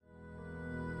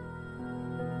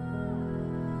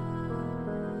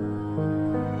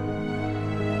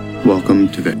Welcome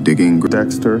to the Digging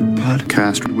Dexter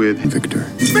podcast with Victor.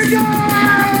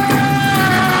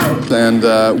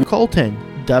 And Colton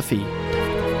Duffy.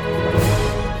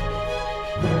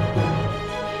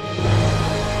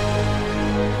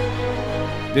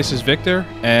 This is Victor,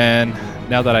 and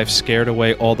now that I've scared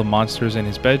away all the monsters in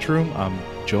his bedroom, I'm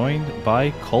joined by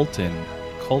Colton.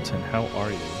 Colton, how are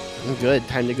you? I'm good.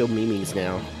 Time to go memes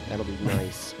now. That'll be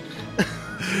nice.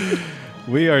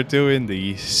 We are doing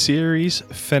the series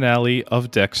finale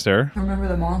of Dexter. Remember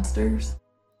the monsters?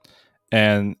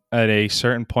 And at a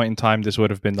certain point in time, this would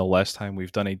have been the last time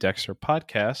we've done a Dexter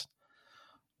podcast.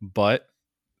 But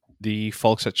the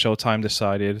folks at Showtime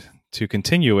decided to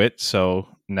continue it, so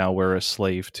now we're a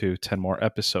slave to 10 more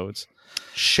episodes.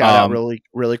 Shout out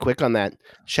really quick on that.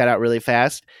 Shout out really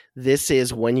fast. This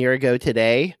is 1 year ago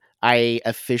today. I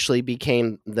officially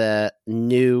became the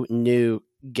new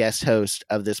guest host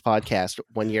of this podcast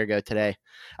 1 year ago today.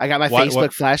 I got my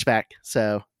Facebook flashback.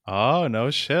 So. Oh,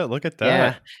 no shit. Look at that.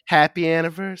 Yeah. Happy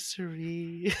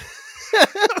anniversary.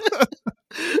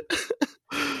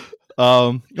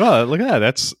 Well, look at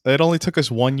that. It only took us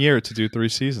 1 year to do 3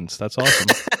 seasons. That's awesome.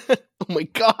 Oh my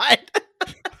God.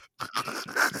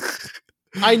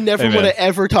 I never want to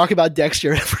ever talk about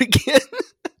Dexter ever again.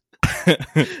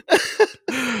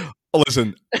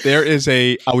 Listen,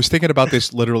 I was thinking about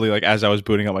this literally like as I was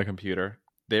booting up my computer.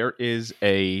 There is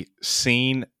a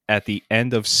scene at the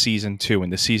end of season 2, in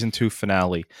the season 2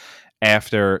 finale,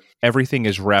 after everything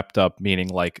is wrapped up, meaning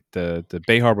like the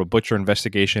Bay Harbor Butcher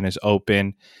investigation is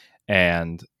open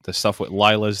and the stuff with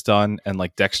Lila's done, and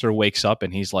like Dexter wakes up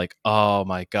and he's like, oh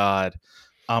my God,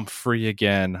 I'm free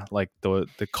again. Like the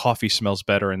coffee smells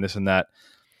better and this and that.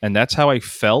 And that's how I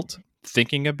felt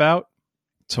thinking about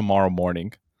tomorrow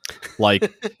morning.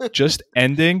 Like just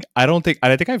ending. I think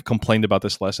I've complained about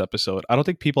this last episode. I don't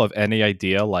think people have any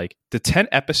idea. Like the 10th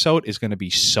episode is going to be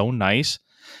so nice.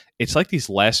 It's like these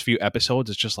last few episodes.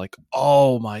 It's just like,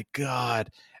 oh my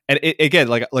God. And again,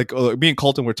 like me and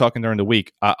Colton were talking during the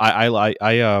week. I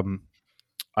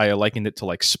likened it to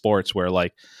like sports, where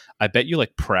like I bet you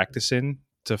like practicing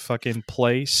to fucking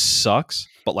play sucks,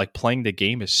 but like playing the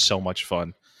game is so much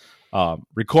fun.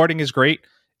 Recording is great.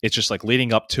 It's just like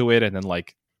leading up to it, and then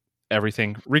like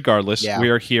everything. Regardless, we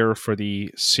are here for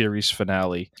the series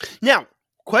finale. Now,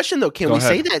 question though, can we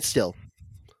say that still?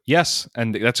 Yes,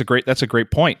 and that's a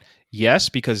great point. Yes,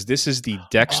 because this is the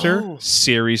Dexter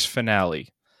series finale.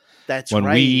 That's when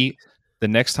right. The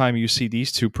next time you see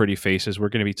these two pretty faces, we're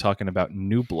going to be talking about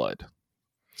New Blood.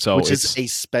 So which is a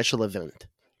special event.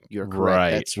 You're correct.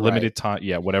 Right. That's limited time.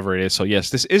 Yeah, whatever it is. So yes,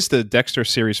 this is the Dexter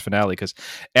series finale, because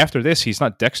after this, he's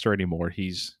not Dexter anymore.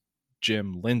 He's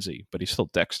Jim Lindsay, but he's still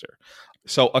Dexter.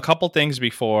 So a couple things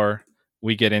before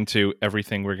we get into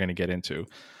everything we're going to get into.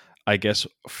 I guess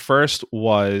first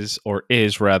I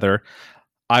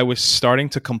was starting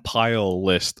to compile a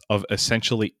list of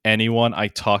essentially anyone I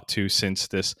talked to since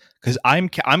this, because I'm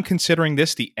considering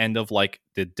this the end of like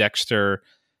the Dexter,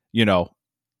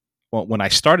 when I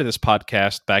started this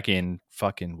podcast back in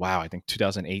I think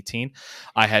 2018,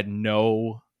 I had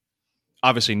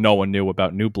obviously no one knew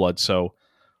about New Blood. So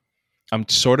I'm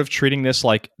sort of treating this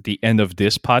like the end of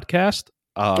this podcast.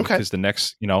 Because the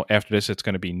next, after this, it's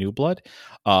going to be New Blood.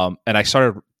 And I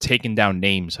started taking down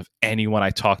names of anyone I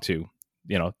talked to,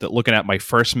 looking at my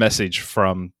first message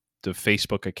from the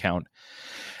Facebook account.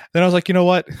 Then I was like, you know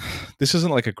what? This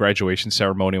isn't like a graduation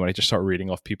ceremony when I just start reading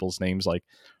off people's names. Like,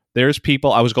 there's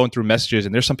people, I was going through messages,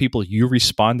 and there's some people you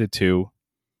responded to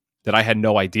that I had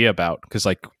no idea about. Because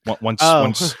like once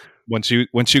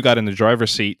you got in the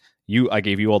driver's seat, I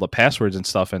gave you all the passwords and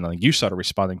stuff, and like you started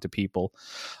responding to people.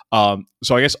 So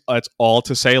I guess that's all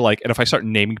to say. Like, and if I start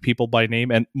naming people by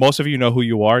name, and most of you know who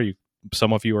you are,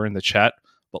 some of you are in the chat,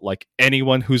 but like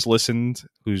anyone who's listened,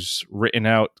 who's written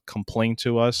out, complained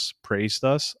to us, praised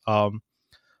us,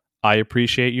 I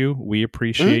appreciate you. We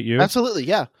appreciate you. Absolutely,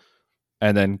 yeah.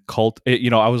 And then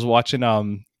I was watching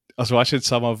some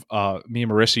of me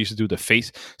and Marissa used to do the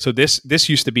face. So this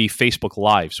used to be Facebook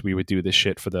Lives. We would do this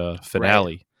shit for the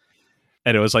finale. Right.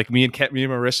 And it was like me and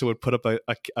Marissa would put up an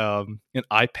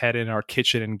iPad in our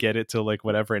kitchen and get it to like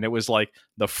whatever. And it was like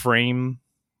the frame,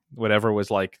 whatever was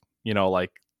like,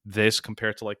 like this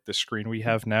compared to like the screen we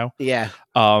have now. Yeah.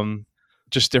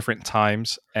 Just different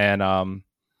times. And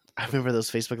I remember those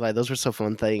Facebook Live. Those were so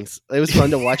fun things. It was fun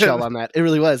to watch y'all on that. It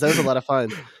really was. That was a lot of fun.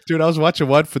 Dude, I was watching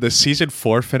one for the season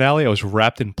 4 finale. I was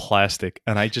wrapped in plastic,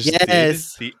 and I just did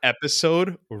the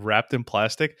episode wrapped in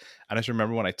plastic. And I just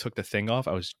remember when I took the thing off,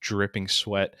 I was dripping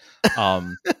sweat.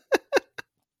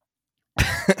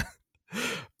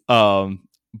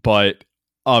 But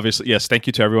obviously, yes, thank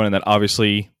you to everyone. And then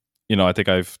obviously, I think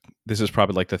this is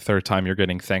probably like the third time you're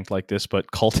getting thanked like this,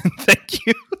 but Colton, thank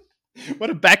you. What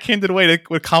a backhanded way to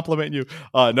compliment you.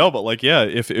 No, but like, yeah,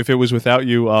 if it was without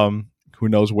you, who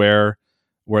knows where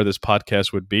this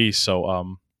podcast would be.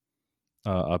 So,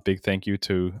 a big thank you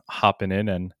to hopping in.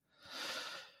 And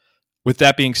with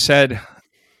that being said,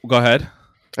 go ahead.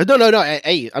 No.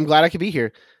 Hey, I'm glad I could be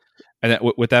here. And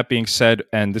with that being said,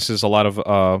 and this is a lot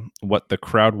of what the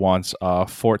crowd wants,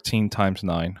 14 times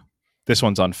 9. This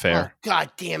one's unfair. Oh,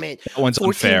 God damn it. That one's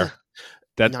unfair.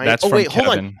 That's from wait,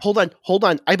 Kevin. Hold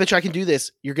on. I bet you I can do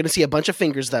this. You're going to see a bunch of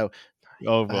fingers, though.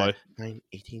 Oh, boy. 9,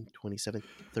 18, 27,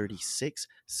 36,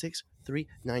 6, 3,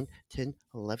 9, 10,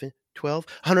 11, 12,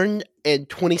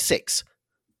 126.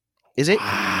 Is it?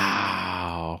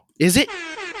 Wow. Is it?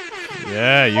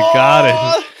 Yeah, you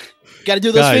got it. Got to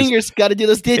do those fingers. Got to do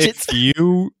those digits.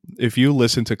 If you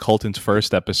listen to Colton's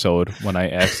first episode when I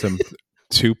asked him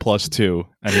 2 + 2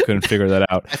 and he couldn't figure that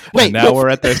out, we're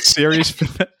at the series,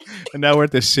 and now we're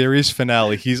at the series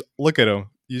finale. Look at him.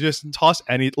 You just toss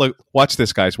look. Watch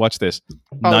this, guys. Watch this.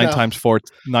 9 times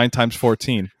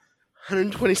 14.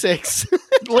 126.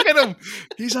 Look at him.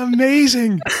 He's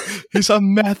amazing. He's a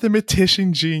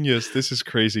mathematician genius. This is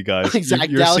crazy, guys.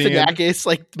 Exactly. Galifianakis,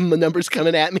 like numbers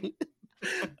coming at me.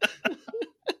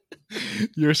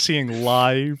 You're seeing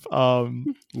live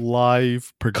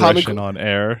progression on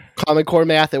air. Common Core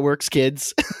math, it works,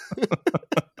 kids.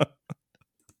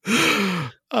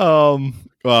 Now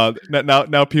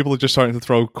people are just starting to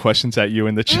throw questions at you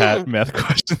in the chat, math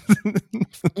questions.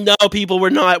 No, people, we're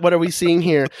not. What are we seeing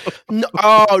here?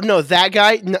 No, no, that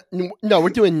guy. No, we're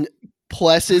doing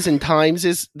pluses and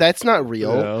times. That's not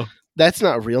real. No. That's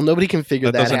not real. Nobody can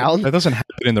figure that out. That doesn't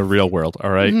happen in the real world,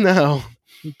 all right? No.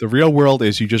 The real world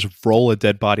is you just roll a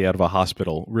dead body out of a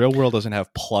hospital. Real world doesn't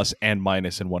have plus and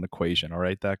minus in one equation, all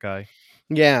right, that guy?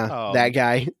 Yeah, that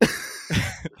guy.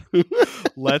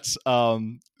 Let's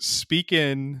speak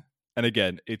in, and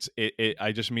again,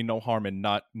 I just mean no harm in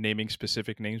not naming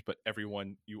specific names, but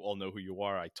everyone, you all know who you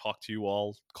are. I talk to you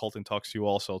all. Colton talks to you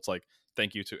all, so it's like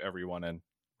thank you to everyone. And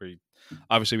we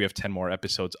have 10 more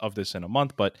episodes of this in a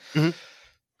month, but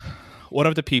one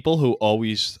of the people who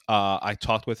always I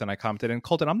talked with and I commented, and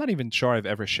Colton, I'm not even sure I've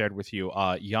ever shared with you,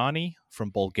 Yanni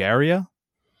from Bulgaria.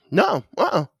 No,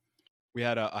 I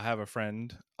have a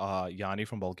friend, Yanni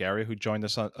from Bulgaria, who joined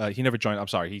us. He never joined. I'm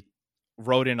sorry. He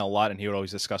wrote in a lot and he would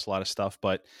always discuss a lot of stuff.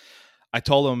 But I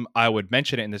told him I would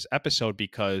mention it in this episode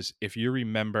because if you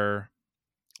remember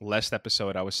last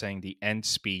episode, I was saying the end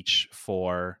speech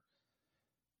for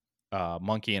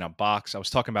Monkey in a Box. I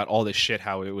was talking about all this shit,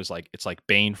 how it was like, it's like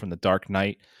Bane from the Dark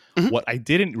Knight. Mm-hmm. What I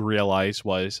didn't realize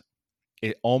was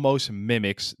it almost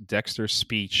mimics Dexter's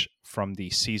speech from the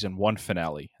season 1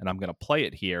 finale. And I'm going to play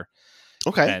it here.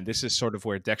 Okay. And this is sort of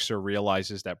where Dexter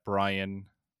realizes that Brian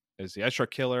is the extra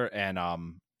killer, and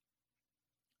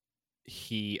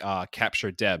he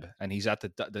captured Deb, and he's at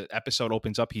the episode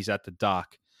opens up. He's at the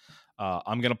dock.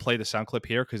 I'm gonna play the sound clip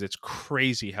here because it's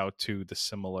crazy how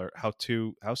similar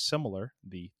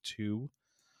the two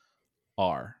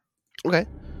are. Okay.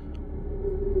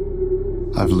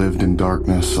 I've lived in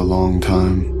darkness a long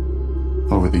time.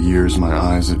 Over the years, my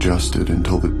eyes adjusted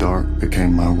until the dark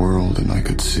became my world and I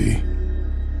could see.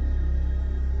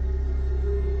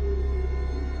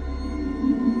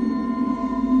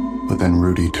 But then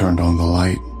Rudy turned on the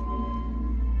light.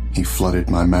 He flooded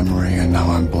my memory and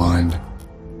now I'm blind.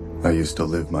 I used to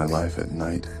live my life at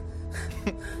night.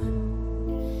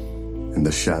 In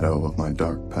the shadow of my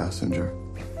dark passenger.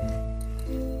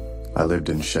 I lived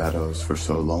in shadows for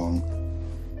so long.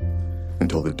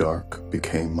 Until the dark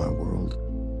became my world.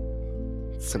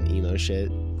 Some emo shit.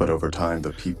 But over time,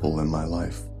 the people in my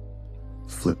life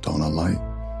flipped on a light.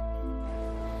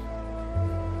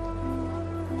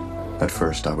 At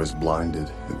first, I was blinded.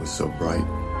 It was so bright.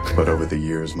 But over the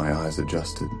years, my eyes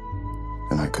adjusted,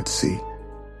 and I could see.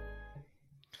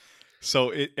 So,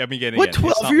 what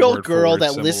 12-year-old girl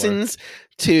that listens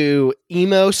to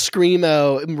emo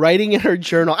screamo writing in her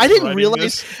journal? I didn't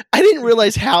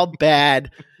realize how bad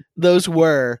those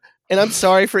were. And I'm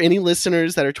sorry for any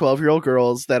listeners that are 12-year-old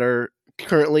girls that are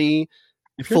currently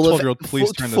full of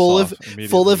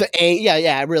angst.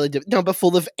 Yeah, I really do. No, but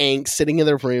full of angst, sitting in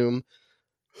their room.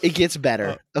 It gets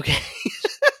better. Okay.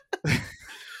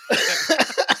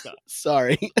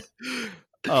 Sorry.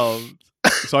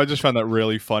 So I just found that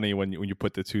really funny when you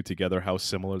put the two together, how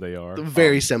similar they are.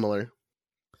 Very similar.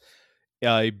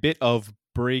 A bit of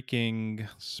breaking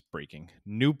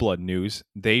New Blood news.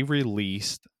 They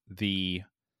released the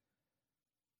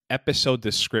episode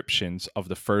descriptions of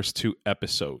the first 2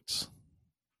 episodes.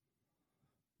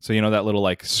 So you know that little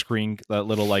like screen, that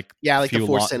little like like the few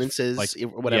four sentences, like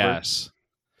whatever. Yes.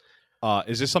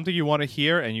 Is this something you want to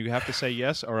hear and you have to say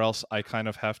yes, or else I kind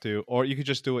of have to, or you could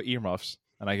just do it earmuffs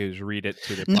and I could just read it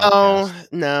to the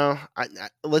podcast. No.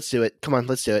 Let's do it. Come on,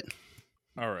 let's do it.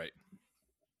 All right.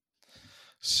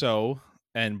 So,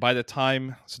 and by the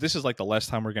time, so this is like the last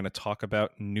time we're going to talk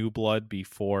about New Blood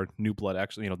before New Blood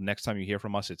actually, the next time you hear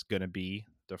from us, it's going to be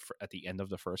at the end of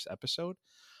the first episode.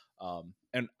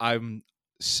 And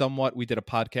we did a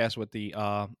podcast with the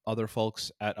other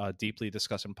folks at Deeply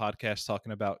Discussing Podcast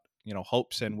talking about,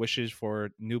 hopes and wishes for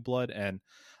New Blood, and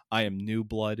I am New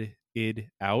Blooded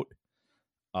out.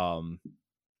 I'm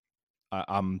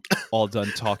all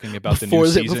done talking about the new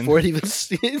season before it even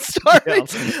started.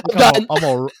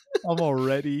 I'm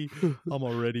already.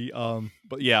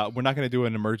 But yeah, we're not going to do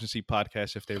an emergency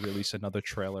podcast if they release another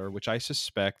trailer, which I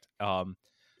suspect.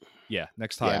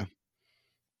 Next time.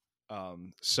 Yeah.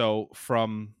 So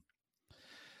from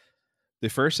the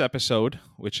first episode,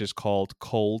 which is called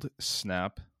Cold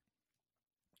Snap,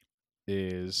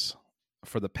 is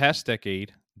for the past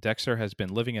decade, Dexter has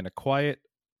been living a quiet,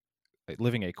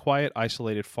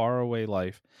 isolated, faraway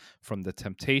life from the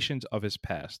temptations of his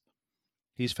past.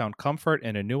 He's found comfort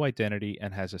in a new identity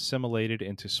and has assimilated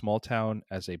into small town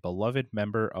as a beloved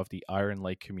member of the Iron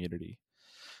Lake community.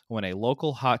 When a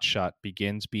local hotshot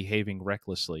begins behaving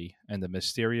recklessly and the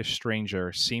mysterious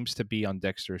stranger seems to be on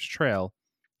Dexter's trail,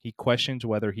 he questions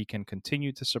whether he can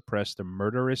continue to suppress the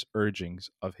murderous urgings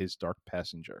of his dark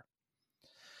passenger.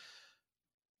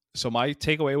 So my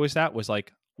takeaway was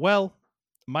like, well,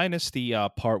 minus the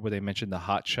part where they mentioned the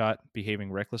hotshot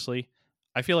behaving recklessly,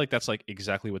 I feel like that's like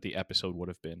exactly what the episode would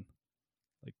have been.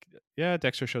 Like, yeah,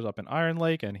 Dexter shows up in Iron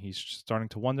Lake and he's starting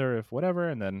to wonder if whatever,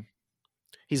 and then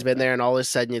he's been there, and all of a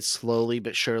sudden it's slowly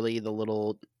but surely the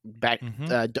little back,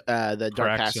 the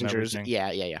dark passengers.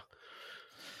 Yeah.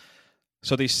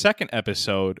 So the second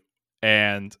episode,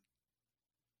 and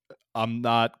I'm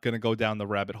not going to go down the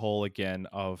rabbit hole again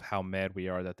of how mad we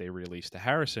are that they released the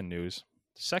Harrison news.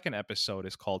 The second episode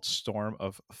is called Storm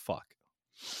of Fuck.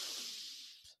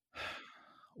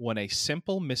 When a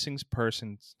simple missing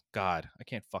person... God, I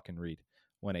can't fucking read.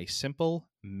 When a simple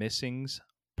missing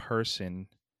person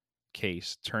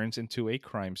case turns into a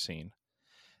crime scene,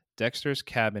 Dexter's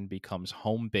cabin becomes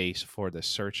home base for the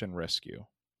search and rescue.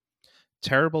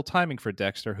 Terrible timing for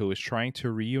Dexter, who is trying to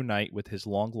reunite with his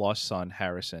long-lost son,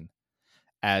 Harrison.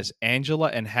 As Angela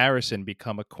and Harrison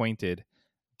become acquainted,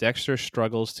 Dexter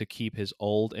struggles to keep his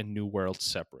old and new world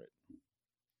separate.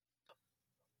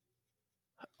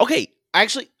 Okay, I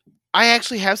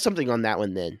actually have something on that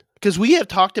one then, because we have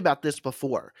talked about this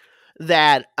before,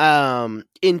 that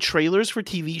in trailers for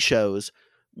TV shows,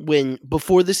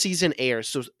 before the season airs,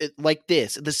 so like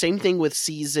this, the same thing with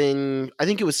I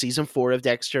think it was season 4 of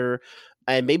Dexter,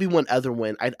 and maybe one other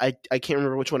one, I can't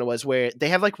remember which one it was, where they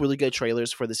have like really good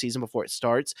trailers for the season before it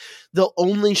starts. They'll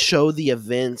only show the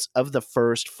events of the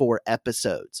first 4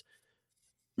 episodes.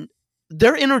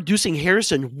 They're introducing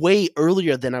Harrison way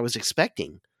earlier than I was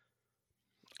expecting.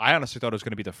 I honestly thought it was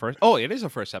going to be the first. Oh, it is the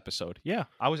first episode. Yeah,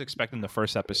 I was expecting the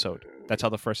first episode. That's how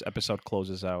the first episode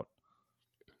closes out.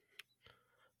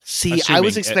 See, I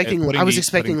was expecting later. I was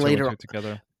expecting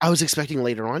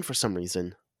later on for some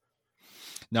reason.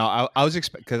 No, I was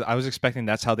expecting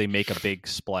that's how they make a big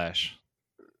splash.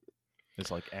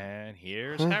 It's like, and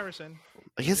here's Harrison.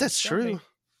 I guess that's true.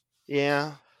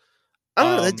 Yeah, I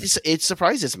don't know. It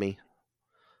surprises me.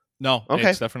 No,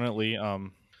 okay. It's definitely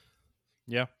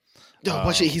yeah. No,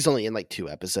 he's only in like 2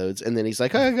 episodes, and then he's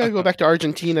like, I gotta go back to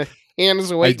Argentina.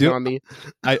 Hannah's waiting on me.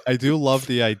 I do love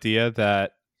the idea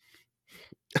that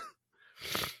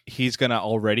he's gonna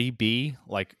already be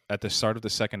like at the start of the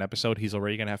second episode, he's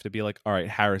already gonna have to be like, all right,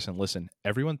 Harrison, listen,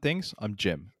 everyone thinks I'm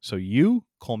Jim, so you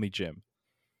call me Jim.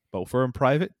 But if we're in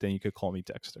private, then you could call me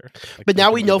Dexter. Like, but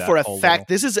now we know for a fact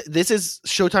this is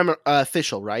Showtime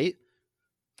official, right?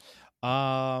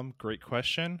 Great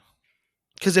question.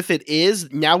 Because if it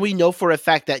is, now we know for a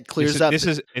fact that clears up.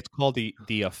 It's called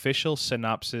the official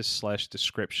synopsis /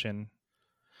 description.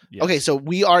 Yes. Okay, so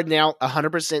we are now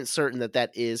 100% certain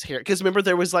that is here. Because remember,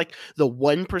 there was like the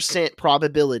 1%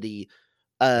 probability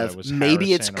of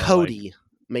maybe it's Cody. Like,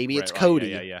 maybe it's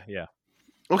Cody. Yeah.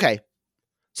 Okay,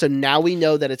 so now we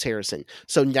know that it's Harrison.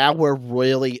 So now we're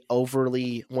really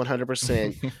overly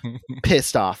 100%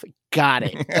 pissed off. Got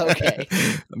it. Okay.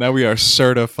 Now we are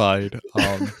certified.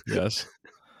 Yes.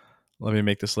 Let me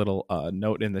make this little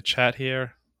note in the chat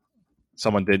here.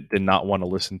 Someone did not want to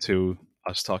listen to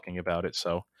us talking about it,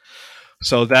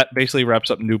 so that basically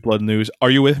wraps up New Blood news. Are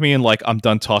you with me? And like, I'm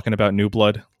done talking about New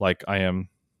Blood. Like, I'm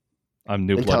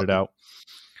New Blooded out.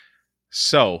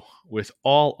 So with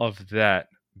all of that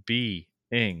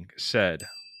being said,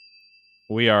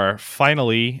 we are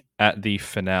finally at the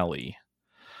finale.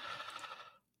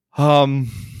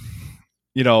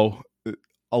 You know,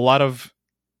 a lot of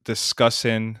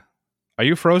discussing. Are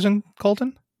you frozen,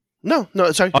 Colton? No,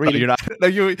 sorry. Oh, you're not. No,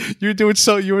 you're doing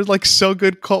so. You were like so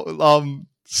good.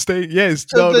 Stay. Yes.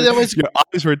 So no, your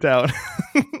eyes were down.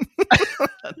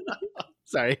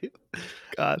 Sorry.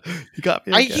 God, you got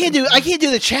me. I can't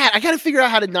do the chat. I got to figure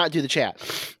out how to not do the chat.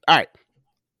 All right.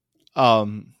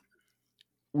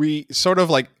 We sort of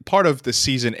like part of the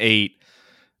season 8,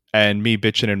 and me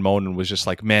bitching and moaning was just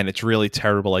like, man, it's really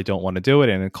terrible. I don't want to do it.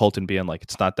 And then Colton being like,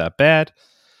 it's not that bad.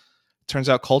 Turns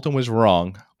out Colton was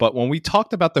wrong. But when we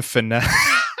talked about the finale,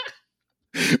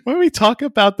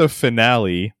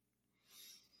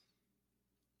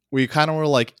 we kind of were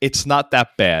like, it's not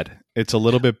that bad. It's a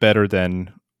little bit better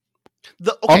than.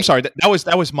 Okay. Oh, I'm sorry. That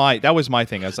was my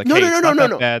thing. I was like, it's not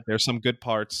that bad. There's some good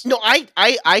parts. No,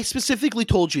 I specifically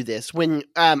told you this when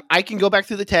I can go back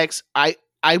through the text.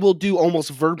 I will do almost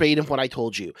verbatim what I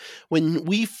told you. When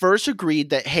we first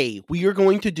agreed that, hey, we are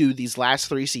going to do these last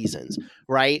 3 seasons,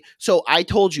 right? So I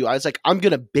told you, I was like, I'm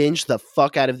going to binge the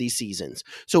fuck out of these seasons.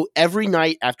 So every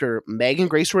night after Meg and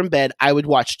Grace were in bed, I would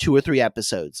watch 2 or 3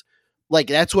 episodes. Like,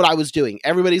 that's what I was doing.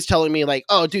 Everybody's telling me, like,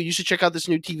 oh, dude, you should check out this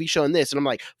new TV show and this. And I'm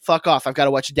like, fuck off. I've got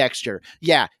to watch Dexter.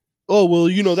 Yeah. Oh, well,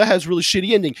 that has really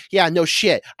shitty ending. Yeah, no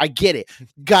shit. I get it.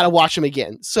 Got to watch them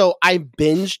again. So I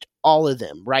binged all of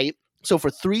them, right? So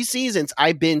for 3 seasons,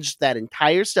 I binged that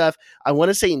entire stuff, I want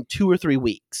to say in 2 or 3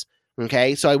 weeks.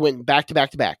 Okay? So I went back to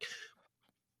back to back.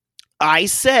 I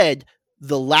said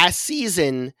the last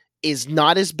season is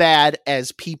not as bad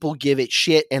as people give it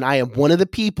shit, and I am one of the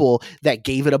people that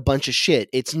gave it a bunch of shit.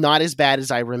 It's not as bad as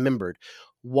I remembered.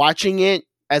 Watching it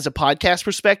as a podcast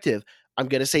perspective, I'm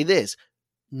going to say this.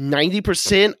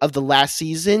 90% of the last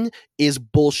season is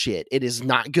bullshit. It is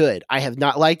not good. I have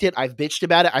not liked it. I've bitched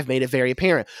about it. I've made it very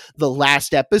apparent. The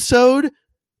last episode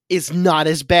is not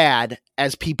as bad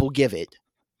as people give it.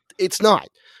 It's not.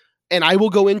 And I will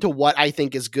go into what I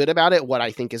think is good about it, what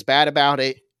I think is bad about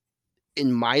it,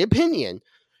 in my opinion,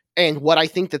 and what I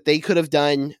think that they could have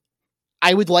done.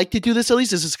 I would like to do this, at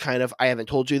least this is kind of, I haven't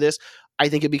told you this. I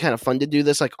think it'd be kind of fun to do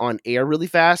this like on air really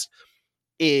fast.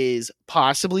 Is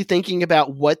possibly thinking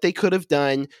about what they could have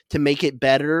done to make it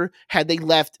better had they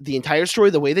left the entire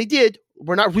story the way they did.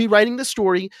 We're not rewriting the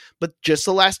story, but just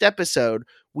the last episode.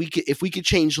 If we could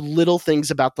change little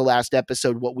things about the last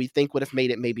episode, what we think would have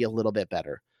made it maybe a little bit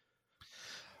better.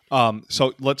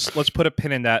 So let's put a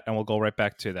pin in that, and we'll go right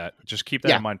back to that. Just keep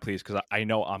that in mind, please, because I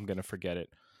know I'm going to forget it.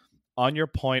 On your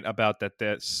point about that,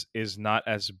 this is not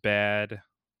as bad.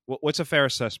 What's a fair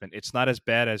assessment? It's not as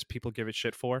bad as people give it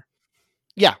shit for.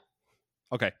 Yeah.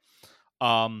 Okay.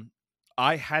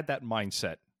 I had that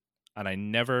mindset, and I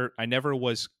never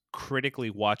was critically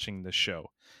watching the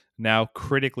show. Now,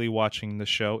 critically watching the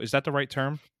show, is that the right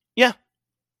term? Yeah.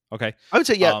 Okay. I would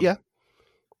say yeah.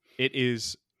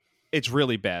 It's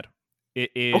really bad.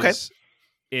 It is. Okay.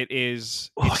 It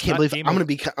is. Oh, I can't believe I'm going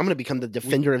to become the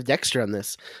defender of Dexter on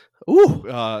this. Ooh.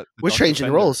 We're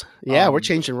changing roles. Yeah, we're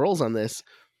changing roles on this.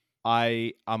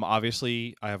 I have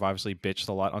obviously bitched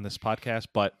a lot on this podcast,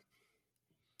 but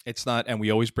it's not, and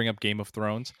we always bring up Game of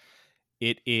Thrones.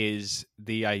 It is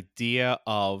the idea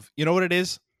of, you know what it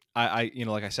is? I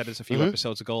like I said this a few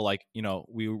episodes ago, like,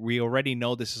 we already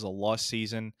know this is a lost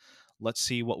season. Let's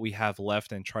see what we have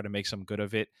left and try to make some good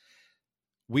of it.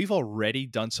 We've already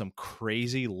done some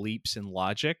crazy leaps in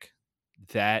logic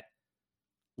that,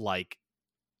 like,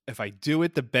 if I give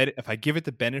it the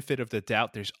benefit of the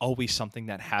doubt, there's always something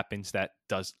that happens that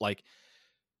does, like,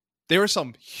 there are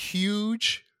some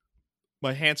huge,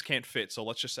 my hands can't fit, so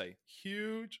let's just say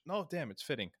huge, no, damn, it's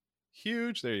fitting.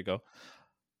 Huge, there you go.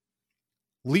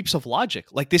 Leaps of logic.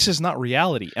 Like, this is not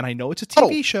reality, and I know it's a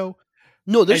TV show.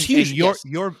 No, there's huge.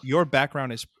 And your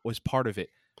background was part of it.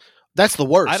 That's the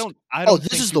worst. I don't.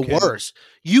 This is the worst.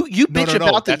 You bitch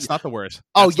about that's not the worst.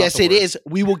 Yes, it is.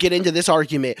 We will get into this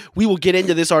argument.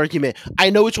 I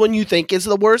know which one you think is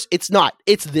the worst. It's not.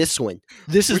 It's this one.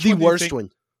 This is the worst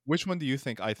one. Which one do you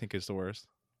think I think is the worst?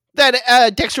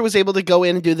 That Dexter was able to go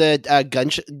in and do the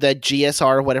the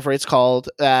GSR, whatever it's called,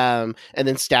 and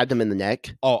then stabbed him in the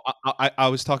neck. Oh, I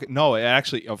was talking. No,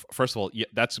 actually, first of all, yeah,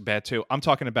 that's bad too. I'm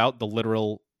talking about the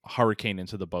literal hurricane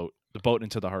into the boat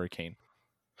into the hurricane.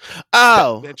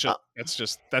 Oh, that's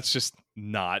just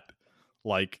not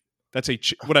like that's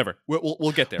whatever.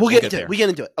 We'll get there. We'll get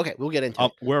into it. Okay, we'll get into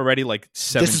it. We're already like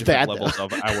 7 different levels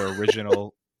of our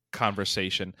original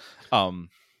conversation.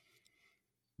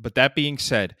 But that being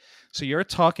said, so you're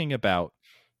talking about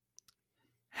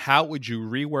how would you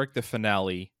rework the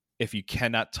finale if you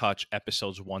cannot touch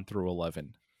episodes 1 through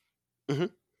 11. Mm-hmm.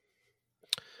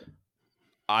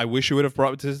 I wish you would have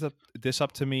brought this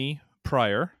up to me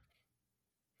prior.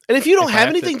 And if you don't have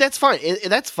anything, that's fine.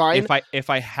 That's fine. If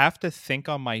I have to think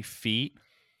on my feet,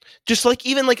 just like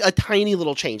even like a tiny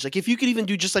little change, like if you could even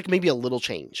do just like maybe a little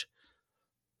change.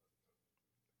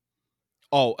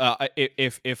 Oh,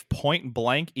 if point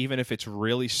blank, even if it's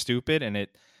really stupid and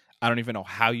I don't even know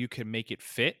how you can make it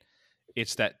fit,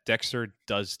 it's that Dexter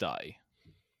does die.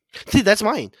 See, that's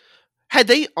mine. Had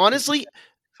they honestly,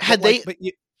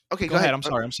 okay, go ahead. I'm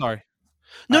sorry.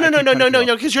 No,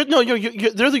 because you're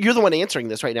the one answering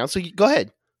this right now. So go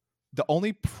ahead. The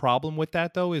only problem with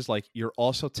that though is like you're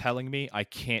also telling me I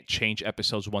can't change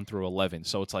episodes 1 through 11,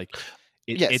 so it's like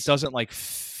it doesn't like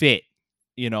fit.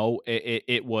 You know,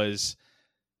 it was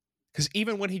because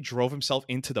even when he drove himself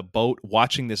into the boat,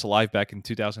 watching this live back in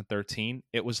 2013,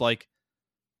 it was like,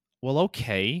 well,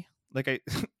 okay, like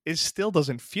it still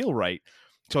doesn't feel right.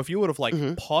 So if you would have like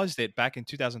paused it back in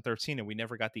 2013 and we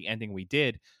never got the ending we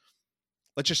did.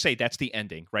 Let's just say that's the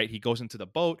ending, right? He goes into the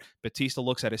boat. Batista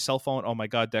looks at his cell phone. Oh my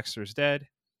God, Dexter's dead.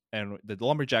 And the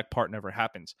lumberjack part never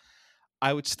happens.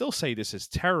 I would still say this is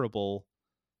terrible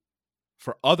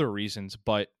for other reasons,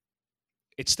 but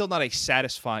it's still not a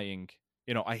satisfying,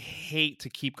 you know, I hate to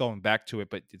keep going back to it,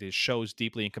 but it shows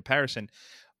deeply in comparison.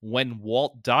 When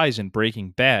Walt dies in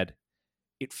Breaking Bad,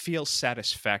 it feels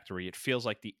satisfactory. It feels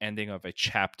like the ending of a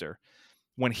chapter.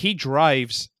 When he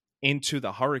drives into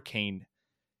the hurricane,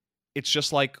 it's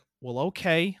just like, well,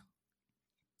 okay,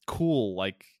 cool.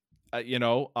 Like,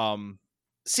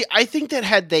 See, I think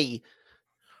that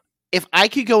if I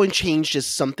could go and change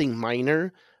just something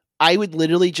minor, I would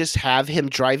literally just have him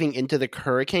driving into the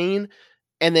hurricane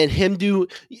and then you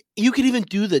could even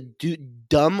do the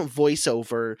dumb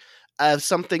voiceover of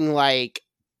something like,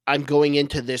 I'm going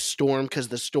into this storm because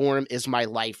the storm is my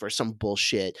life or some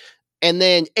bullshit. And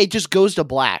then it just goes to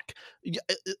black.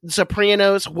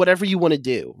 Sopranos, whatever you want to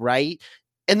do, right?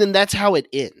 And then that's how it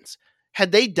ends.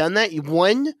 Had they done that, you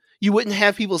wouldn't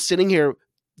have people sitting here,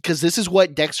 because this is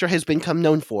what Dexter has become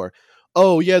known for.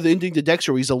 Oh, yeah, the ending to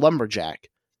Dexter, he's a lumberjack.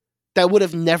 That would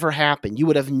have never happened. You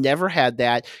would have never had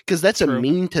that, because that's True. a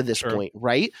meme to this point,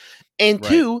 right? And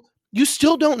two, you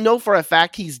still don't know for a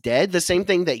fact he's dead. The same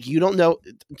thing that you don't know,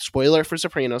 spoiler for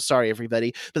Sopranos, sorry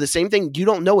everybody, but the same thing, you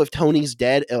don't know if Tony's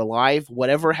dead, alive,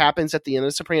 whatever happens at the end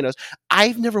of Sopranos.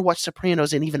 I've never watched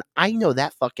Sopranos, and even I know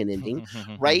that fucking ending,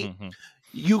 right?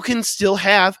 You can still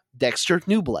have Dexter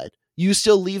New Blood. You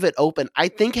still leave it open. I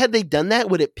think had they done that,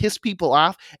 would it piss people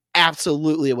off?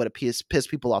 Absolutely, it would have pissed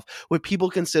people off. Would people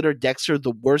consider Dexter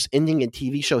the worst ending in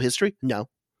TV show history? No.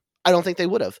 I don't think they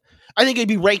would have. I think it'd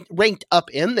be ranked up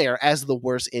in there as the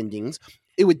worst endings.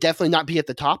 It would definitely not be at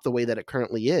the top the way that it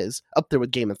currently is, up there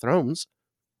with Game of Thrones.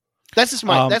 That's just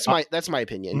that's my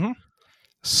opinion. Mm-hmm.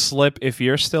 Slip, if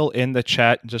you're still in the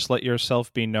chat, just let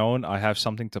yourself be known. I have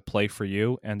something to play for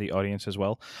you and the audience as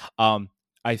well.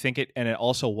 I think it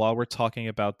also, while we're talking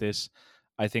about this,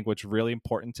 I think what's really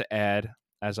important to add,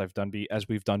 as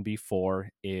we've done before,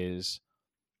 is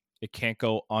it can't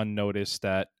go unnoticed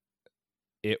that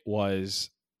it was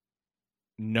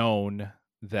known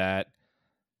that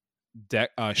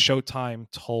Showtime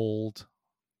told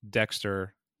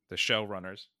Dexter, the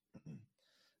showrunners,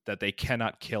 that they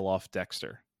cannot kill off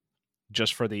Dexter,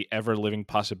 just for the ever-living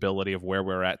possibility of where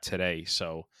we're at today.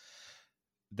 So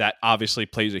that obviously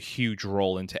plays a huge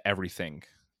role into everything,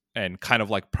 and kind of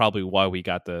like probably why we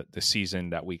got the season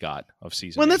that we got of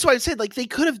season. Well, that's why I said like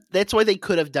that's why they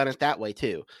could have done it that way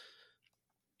too.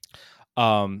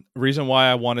 Reason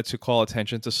why I wanted to call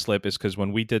attention to Slip is because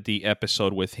when we did the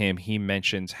episode with him, he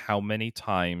mentions how many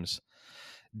times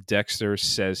Dexter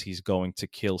says he's going to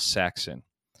kill Saxon.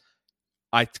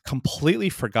 I completely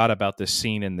forgot about this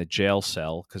scene in the jail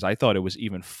cell because I thought it was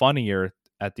even funnier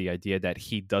at the idea that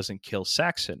he doesn't kill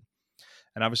Saxon.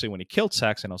 And obviously when he killed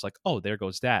Saxon, I was like, oh, there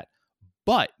goes that.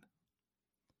 But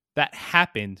that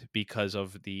happened because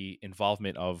of the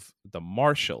involvement of the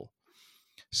marshal.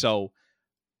 So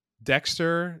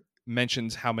Dexter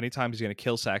mentions how many times he's going to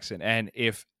kill Saxon, and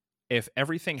if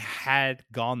everything had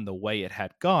gone the way it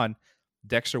had gone,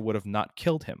 Dexter would have not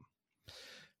killed him.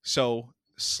 So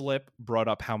Slip brought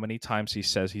up how many times he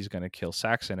says he's going to kill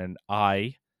Saxon, and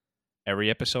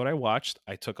every episode I watched,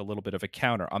 I took a little bit of a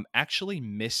counter. I'm actually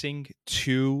missing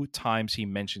 2 times he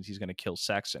mentions he's going to kill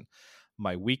Saxon.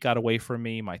 My week got away from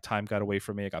me. My time got away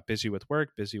from me. I got busy with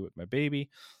work, busy with my baby.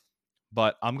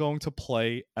 But I'm going to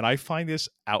play, and I find this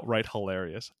outright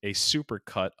hilarious, a super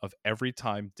cut of every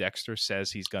time Dexter says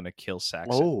he's going to kill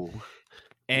Saxon. Oh,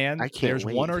 and there's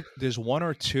one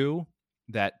or two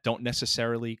that don't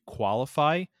necessarily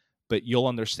qualify, but you'll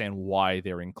understand why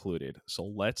they're included. So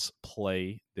let's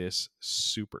play this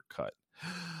supercut.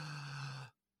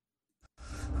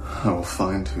 I will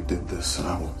find who did this, and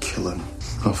I will kill him.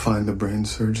 I'll find the brain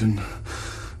surgeon,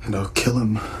 and I'll kill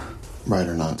him. Right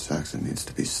or not, Saxon needs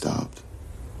to be stopped.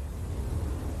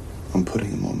 I'm putting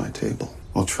him on my table.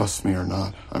 Well, trust me or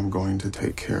not, I'm going to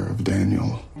take care of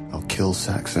Daniel. I'll kill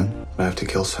Saxon. I have to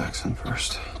kill Saxon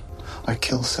first. I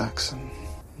kill Saxon.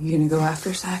 You gonna go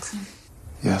after Saxon?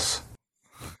 Yes.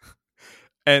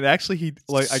 And actually,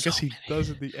 I guess he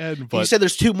does at the end. But you said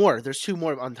there's two more. There's two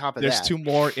more on top of that. There's two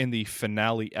more in the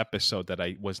finale episode that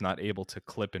I was not able to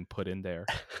clip and put in there.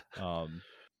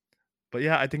 But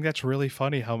yeah, I think that's really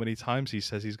funny how many times he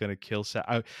says he's going to kill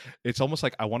it's almost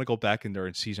like I want to go back in there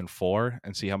in season 4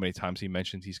 and see how many times he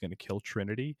mentions he's going to kill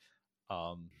Trinity.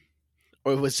 Or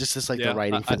it was just this the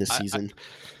writing for this season.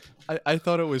 I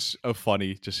thought it was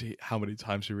funny just how many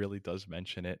times he really does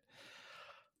mention it.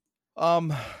 I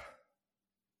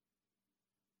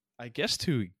guess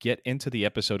to get into the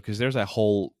episode, because there's a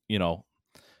whole, you're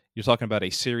talking about a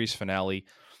series finale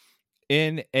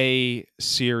in a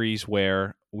series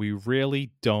where we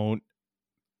really don't.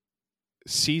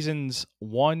 Seasons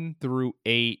 1 through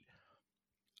 8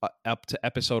 up to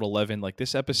episode 11, like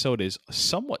this episode is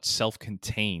somewhat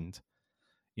self-contained.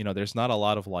 There's not a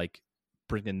lot of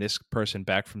bringing this person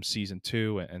back from season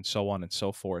 2 and so on and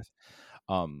so forth.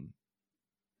 I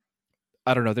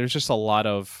don't know. There's just a lot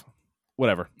of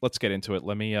whatever. Let's get into it.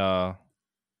 Let me, as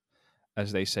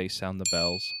they say, sound the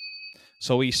bells.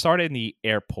 So we started in the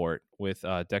airport with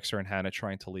Dexter and Hannah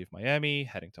trying to leave Miami,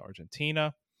 heading to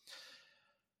Argentina.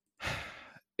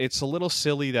 It's a little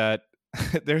silly that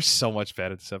there's so much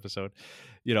bad in this episode.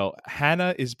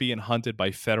 Hannah is being hunted by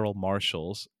federal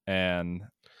marshals, and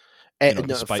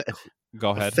go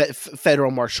ahead.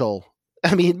 Federal marshal.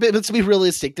 I mean, but let's be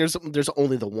realistic. There's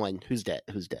only the one who's dead.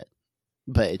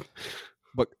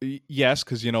 But yes,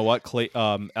 because you know what,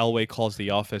 Elway calls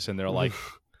the office, and they're like,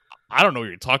 I don't know what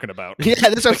you're talking about. Yeah,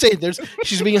 that's what I'm saying.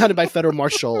 She's being hunted by federal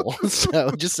marshal.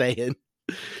 So just saying,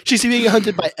 she's being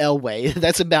hunted by Elway.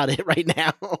 That's about it right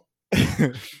now.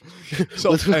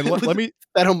 So let me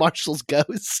federal marshal's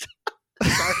ghost.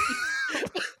 Sorry.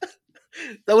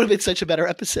 That would have been such a better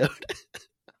episode.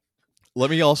 Let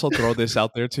me also throw this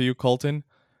out there to you, Colton.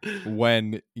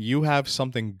 When you have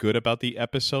something good about the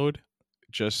episode,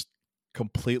 just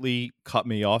completely cut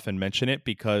me off and mention it,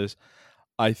 because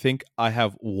I think I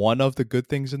have one of the good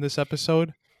things in this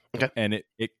episode. Okay. And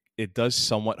it does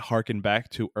somewhat harken back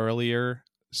to earlier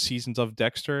seasons of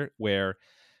Dexter, where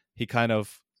he kind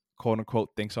of, quote unquote,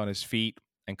 thinks on his feet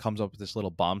and comes up with this little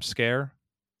bomb scare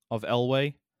of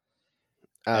Elway.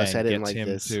 So I didn't like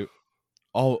this.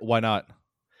 Why not?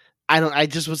 I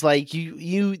just was like,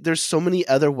 you there's so many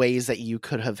other ways that you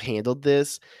could have handled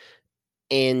this,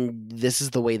 and this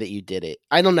is the way that you did it.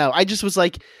 I don't know. I just was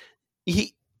like,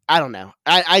 I don't know.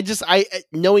 I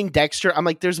knowing Dexter, I'm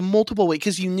like, there's multiple ways,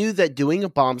 because you knew that doing a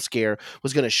bomb scare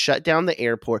was going to shut down the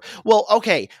airport. Well,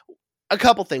 okay, a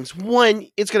couple things. One,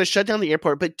 it's going to shut down the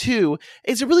airport, but two,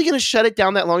 is it really going to shut it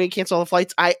down that long and cancel all the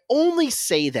flights? I only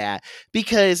say that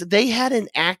because they had an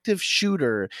active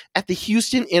shooter at the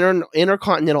Houston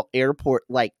Intercontinental Airport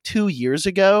 2 years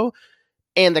ago,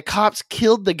 and the cops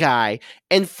killed the guy,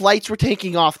 and flights were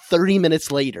taking off 30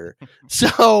 minutes later.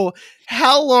 So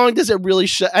how long does it really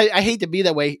shut? I hate to be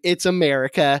that way. It's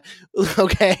America.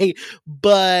 Okay.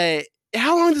 But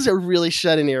how long does it really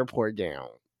shut an airport down?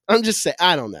 I'm just saying,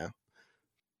 I don't know.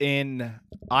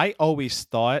 I always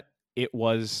thought it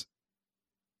was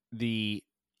I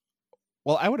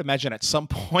would imagine at some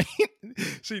point.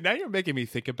 See, now you're making me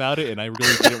think about it, and I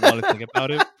really didn't want to think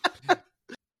about it.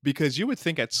 Because you would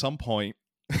think at some point,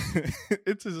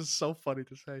 it's just so funny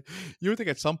to say, you would think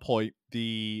at some point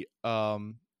the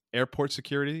airport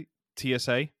security,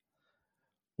 TSA,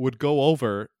 would go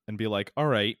over and be like, all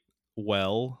right,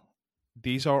 well,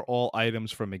 these are all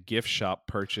items from a gift shop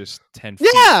purchased 10 feet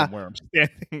from where I'm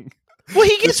standing. Well,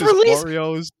 he gets released.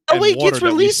 Oreos and water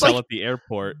that we sell at the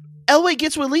airport. Elway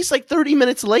gets released 30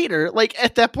 minutes later.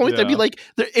 At that point, they'd be like,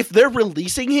 if they're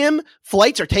releasing him,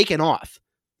 flights are taking off.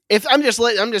 If I'm just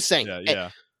saying. Yeah.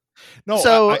 No,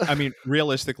 so I mean,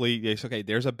 realistically, it's okay.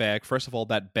 There's a bag. First of all,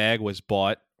 that bag was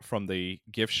bought from the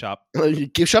gift shop.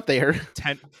 Gift shop there.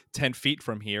 10 feet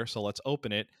from here. So let's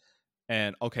open it.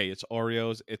 And okay, it's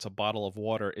Oreos. It's a bottle of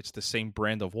water. It's the same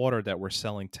brand of water that we're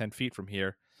selling 10 feet from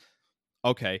here.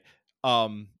 Okay. I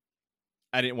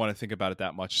didn't want to think about it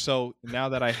that much. So now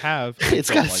that I have, it's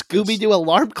got a Scooby-Doo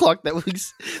alarm clock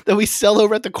that we sell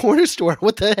over at the corner store.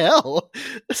 What the hell?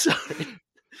 Sorry.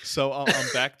 So I'm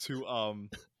back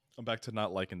to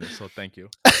not liking this. So thank you.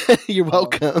 You're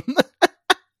welcome.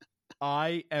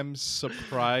 I am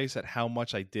surprised at how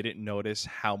much I didn't notice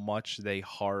how much they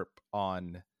harp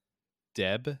on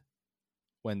Deb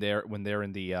when they're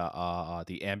in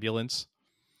the ambulance,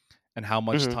 and how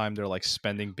much Mhm. time they're like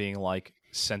spending being like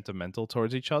sentimental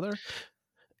towards each other.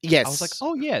 Yes. I was like,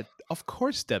 oh yeah, of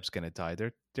course Deb's gonna die.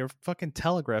 They're fucking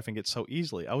telegraphing it so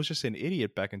easily. I was just an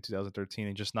idiot back in 2013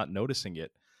 and just not noticing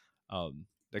it.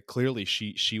 That clearly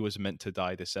she was meant to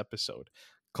die this episode,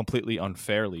 completely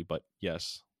unfairly, but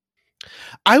yes.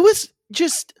 I was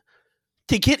just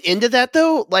to get into that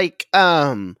though, like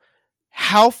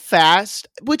how fast,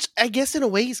 which I guess in a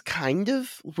way is kind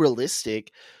of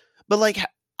realistic, but like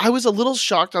I was a little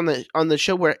shocked on the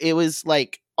show where it was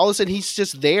like all of a sudden he's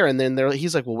just there, and then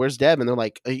he's like, well, where's Deb? And they're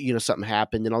like, something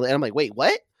happened and all that. And I'm like, wait,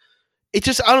 what? It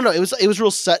just, I don't know. It was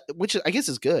real which I guess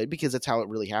is good because that's how it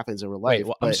really happens in real life. Wait,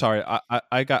 well, I'm sorry.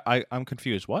 I'm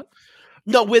confused. What?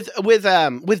 No, with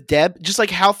Deb, just like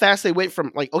how fast they went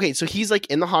from like, okay, so he's like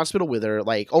in the hospital with her,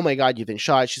 like, oh my God, you've been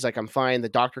shot. She's like, I'm fine. The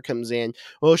doctor comes in.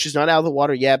 Oh, she's not out of the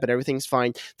water yet, but everything's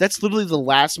fine. That's literally the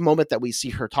last moment that we see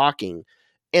her talking.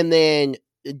 And then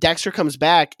Dexter comes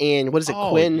back, and what is it,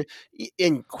 Quinn?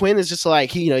 And Quinn is just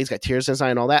like, he's got tears in his eye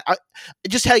and all that.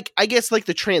 Just like, I guess like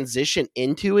the transition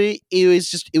into it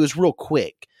was real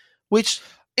quick, which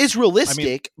is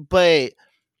realistic, but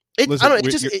it, listen, I don't know.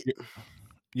 It just,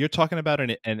 you're talking about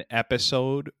an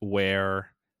episode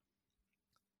where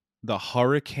the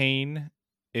hurricane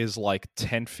is like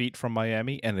 10 feet from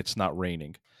Miami and it's not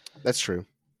raining. That's true.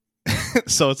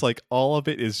 So it's like all of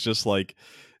it is just like,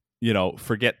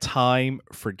 forget time,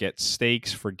 forget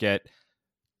stakes, forget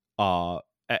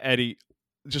Eddie.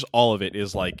 Just all of it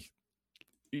is like,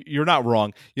 you're not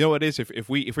wrong. You know what it is? If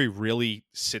we really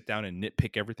sit down and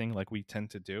nitpick everything like we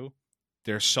tend to do,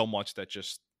 there's so much that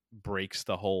just breaks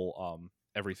the whole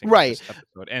everything, right? This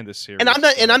episode and this series. And I'm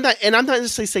not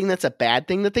necessarily saying that's a bad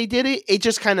thing that they did it. It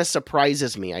just kind of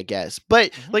surprises me, I guess.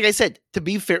 But like I said, to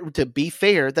be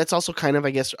fair, that's also kind of, I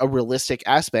guess, a realistic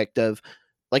aspect of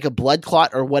like a blood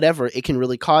clot or whatever. It can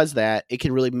really cause that. It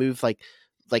can really move like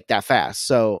that fast.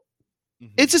 So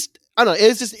it's just, I don't know.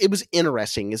 It was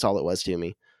interesting is all it was to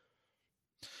me.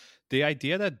 The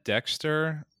idea that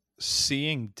Dexter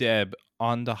seeing Deb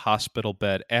on the hospital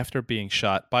bed after being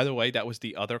shot. By the way, that was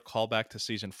the other callback to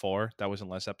season 4. That was in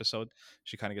last episode.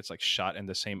 She kind of gets like shot in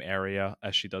the same area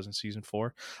as she does in season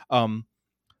 4.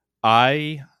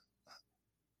 I've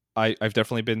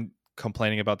definitely been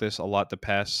complaining about this a lot the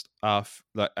past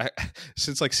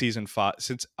since like season 5,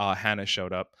 since Hannah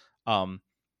showed up.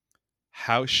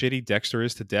 How shitty Dexter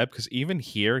is to Deb, because even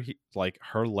here, like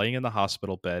her laying in the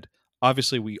hospital bed.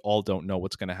 Obviously, we all don't know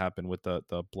what's going to happen with the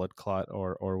blood clot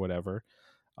or whatever.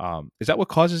 Is that what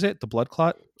causes it? The blood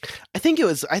clot? I think it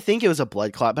was a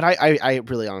blood clot, but I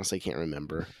really honestly can't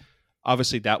remember.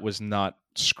 Obviously, that was not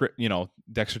script.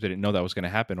 Dexter didn't know that was going to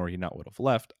happen, or he not would have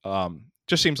left.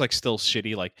 Just seems like still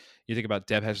shitty. Like you think about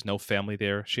Deb has no family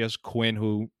there. She has Quinn,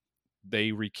 who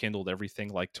they rekindled everything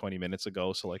like 20 minutes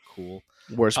ago. So like, cool.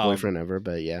 Worst boyfriend ever,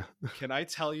 but yeah. Can I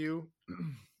tell you?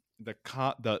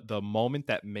 The moment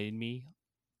that made me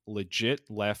legit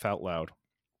laugh out loud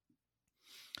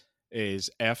is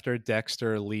after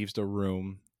Dexter leaves the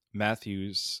room.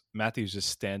 Matthews is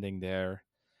standing there,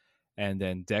 and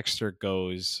then Dexter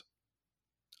goes,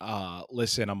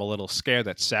 listen, I'm a little scared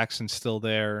that Saxon's still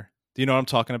there. Do you know what I'm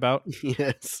talking about?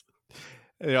 Yes.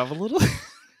 Yeah, I'm a little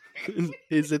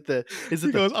Is it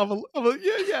he goes, I'm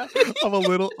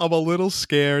a little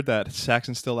scared that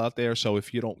Saxon's still out there, so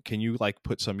if you don't, can you like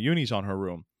put some unis on her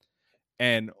room?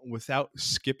 And without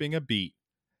skipping a beat,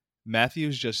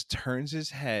 Matthews just turns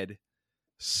his head,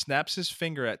 snaps his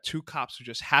finger at 2 cops who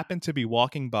just happen to be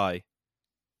walking by,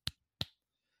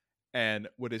 and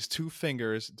with his 2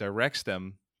 fingers directs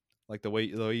them like the way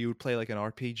you would play like an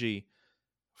RPG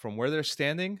from where they're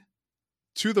standing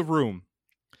to the room.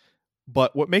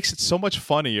 But what makes it so much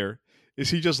funnier is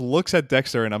he just looks at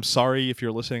Dexter, and I'm sorry if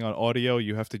you're listening on audio,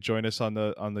 you have to join us on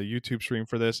the YouTube stream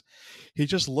for this. He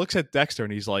just looks at Dexter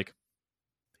and he's like,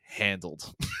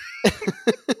 handled.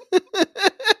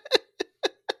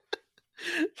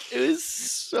 It was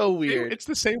so weird. It's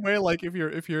the same way, like if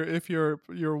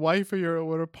your wife or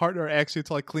your partner asks you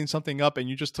to like clean something up, and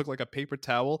you just took like a paper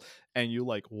towel and you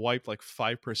like wiped like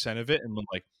 5% of it, and then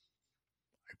like,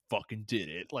 I fucking did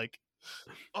it. Like,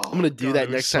 I'm gonna do that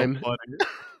next time.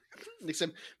 Next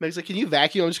time, Meg's like, "Can you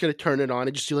vacuum?" I'm just gonna turn it on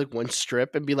and just do like one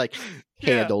strip and be like,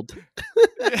 "Handled."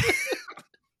 Yeah.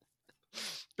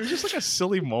 It was just like a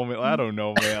silly moment. I don't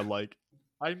know, man. Like,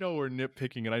 I know we're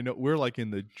nitpicking, and I know we're like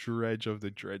in the dredge of the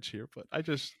dredge here, but I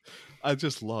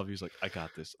just love. He's like, I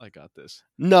got this. I got this.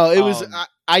 No, it was. Um,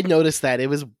 I noticed that it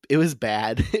was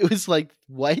bad. It was like,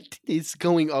 what is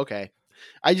going? Okay,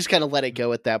 I just kind of let it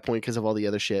go at that point because of all the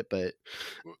other shit. But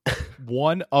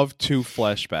one of two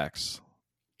flashbacks.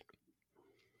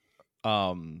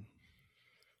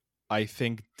 I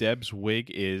think Deb's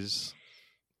wig is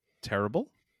terrible.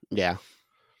 yeah,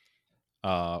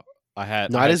 I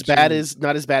had not as bad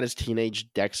as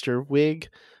teenage Dexter wig,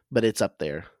 but it's up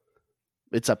there.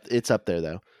 It's up there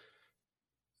though.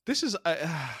 This is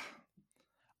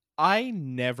I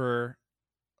never,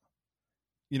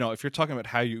 if you're talking about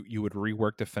how you would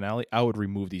rework the finale, I would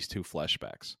remove these two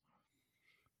flashbacks.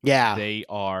 Yeah, They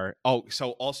are. Oh,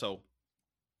 so also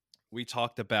we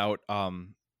talked about.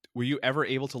 Were you ever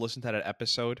able to listen to that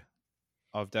episode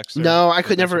of Dexter? no, I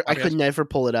could the Dexter never. I podcast? could never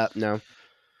pull it up. No.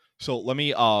 So let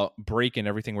me break in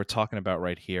everything we're talking about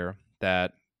right here.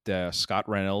 That Scott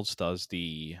Reynolds does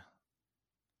the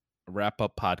wrap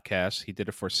up podcast. He did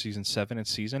it for season 7 and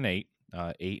season 8,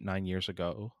 9 years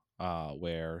ago.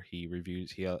 Where he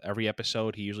reviews every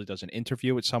episode. He usually does an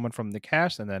interview with someone from the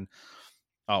cast, and then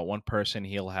one person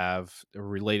he'll have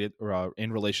related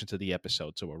in relation to the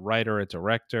episode. So a writer, a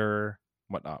director,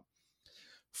 whatnot.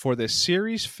 For the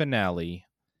series finale,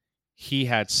 he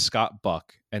had Scott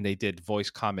Buck, and they did voice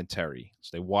commentary.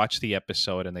 So they watched the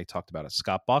episode and they talked about it.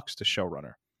 Scott Buck's the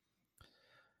showrunner.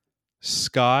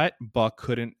 Scott Buck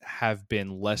couldn't have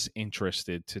been less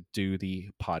interested to do the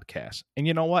podcast. And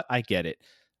you know what? I get it.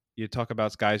 You talk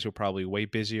about guys who are probably way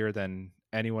busier than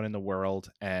anyone in the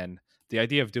world. And the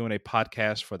idea of doing a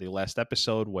podcast for the last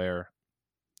episode where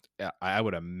I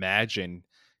would imagine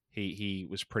he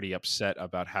was pretty upset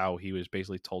about how he was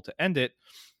basically told to end it,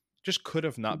 just could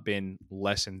have not been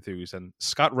less enthused. And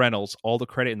Scott Reynolds, all the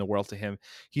credit in the world to him.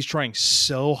 He's trying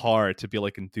so hard to be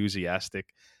like enthusiastic.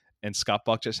 And Scott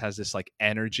Buck just has this like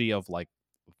energy of like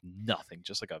nothing,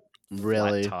 just like a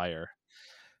Really? flat tire.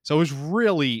 So it was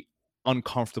really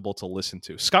uncomfortable to listen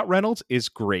to. Scott Reynolds is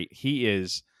great.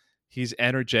 He's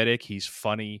energetic. He's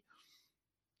funny.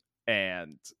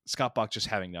 And Scott Buck just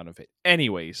having none of it.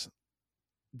 Anyways,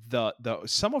 the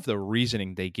some of the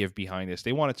reasoning they give behind this,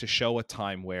 they wanted to show a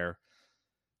time where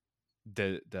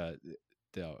the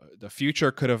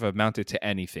future could have amounted to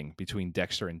anything between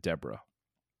Dexter and Deborah.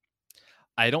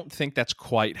 I don't think that's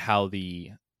quite how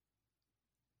the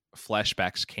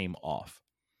flashbacks came off.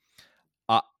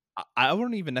 I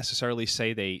wouldn't even necessarily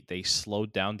say they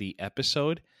slowed down the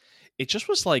episode. It just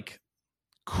was like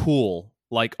cool.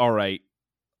 Like, all right,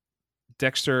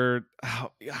 Dexter,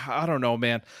 I don't know,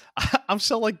 man. I'm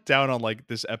so like down on like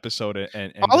this episode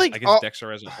and I guess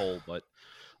Dexter as a whole, but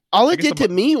all it did to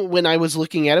me when I was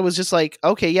looking at it was just like,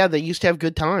 okay, yeah, they used to have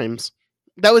good times.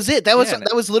 That was it. That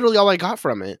was literally all I got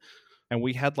from it. And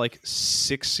we had like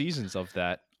 6 seasons of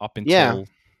that up until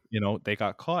they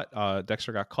got caught.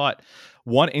 Dexter got caught.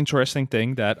 One interesting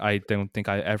thing that I don't think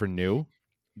I ever knew: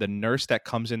 the nurse that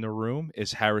comes in the room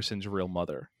is Harrison's real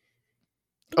mother.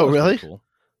 Oh, really? Cool.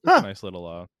 Huh. Nice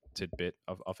little tidbit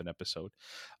of an episode.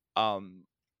 And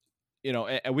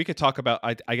we could talk about.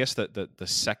 I guess the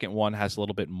second one has a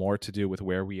little bit more to do with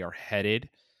where we are headed,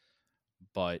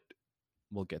 but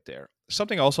we'll get there.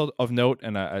 Something also of note,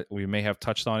 and we may have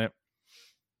touched on it.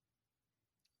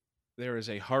 There is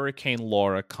a Hurricane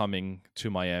Laura coming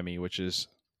to Miami, which is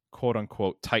quote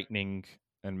unquote tightening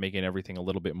and making everything a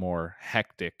little bit more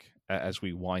hectic as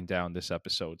we wind down this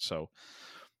episode. So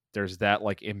there's that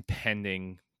like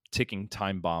impending ticking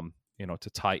time bomb, to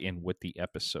tie in with the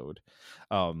episode.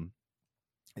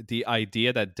 The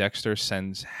idea that Dexter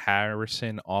sends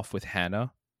Harrison off with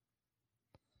Hannah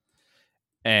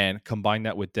and combine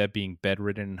that with Deb being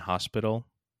bedridden in hospital,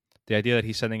 the idea that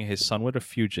he's sending his son with a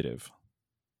fugitive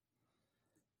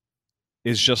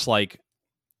is just like,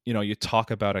 you talk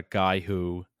about a guy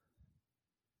who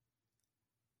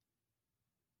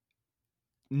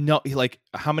how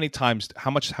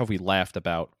much have we laughed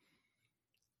about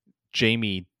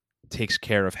Jamie takes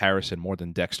care of Harrison more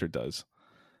than Dexter does.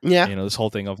 Yeah. This whole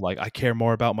thing of like, I care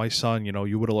more about my son, you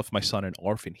would have left my son an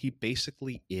orphan. He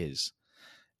basically is.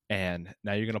 And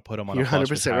now you're going to put him on You're a bus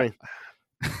 100% right.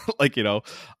 Like,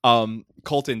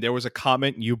 Colton, there was a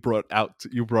comment you brought up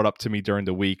to me during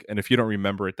the week. And if you don't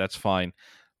remember it, that's fine.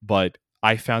 But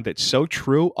I found it so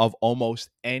true of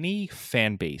almost any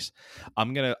fan base.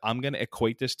 I'm going to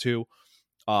equate this to,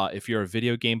 if you're a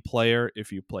video game player,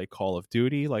 if you play Call of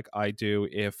Duty like I do,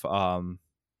 if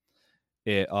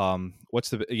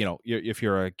if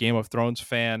you're a Game of Thrones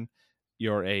fan,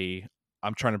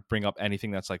 I'm trying to bring up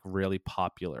anything that's like really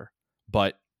popular.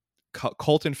 But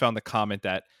Colton found the comment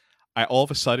that I all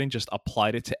of a sudden just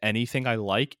applied it to anything I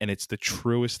like, and it's the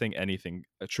truest thing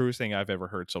I've ever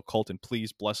heard. So Colton,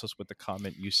 please bless us with the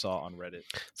comment you saw on Reddit.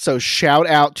 So shout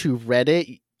out to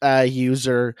Reddit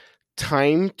user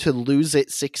Time to Lose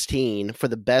It 16 for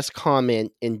the best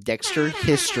comment in Dexter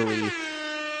history.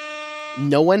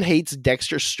 No one hates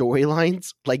Dexter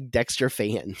storylines like Dexter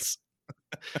fans.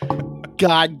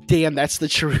 God damn, that's the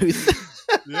truth.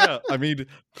 Yeah, I mean,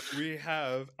 we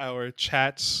have our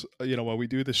chats, when we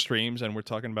do the streams and we're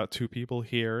talking about two people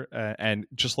here, and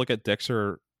just look at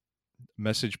Dexter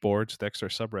message boards, Dexter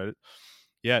subreddit.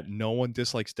 Yeah, no one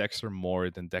dislikes Dexter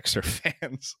more than Dexter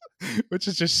fans, which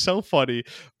is just so funny.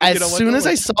 As soon as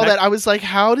I saw that, I was like,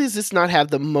 how does this not have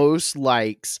the most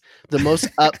likes, the most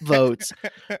upvotes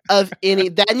of any?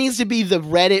 That needs to be the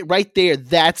Reddit right there.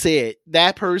 That's it.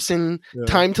 That person,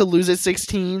 Time to Lose It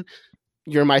 16,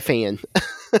 you're my fan.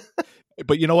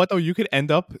 But you know what, though? You could end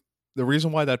up, the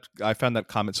reason why that I found that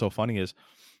comment so funny is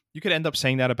you could end up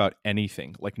saying that about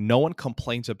anything. Like, no one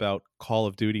complains about Call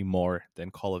of Duty more than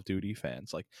Call of Duty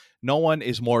fans. Like, no one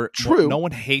is True. No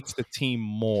one hates the team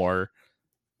more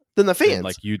than the fans,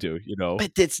 like you do.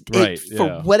 But it's right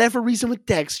for whatever reason with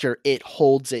Dexter, it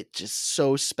holds it just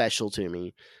so special to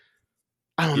me.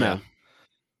 I don't know.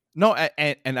 No,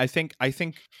 and I think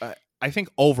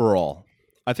overall,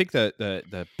 I think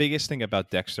the biggest thing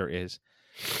about Dexter is,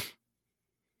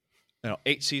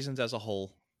 8 seasons as a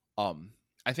whole.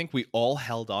 I think we all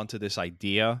held on to this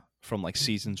idea from like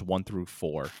seasons 1 through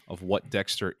 4 of what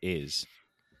Dexter is.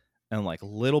 And like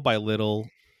little by little,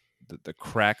 the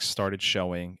cracks started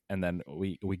showing. And then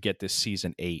we get this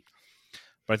season 8.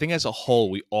 But I think as a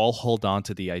whole, we all hold on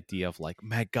to the idea of like,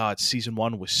 my God, season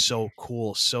 1 was so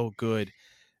cool, so good.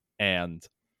 And,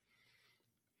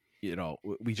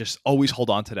 we just always hold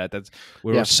on to that.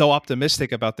 We're so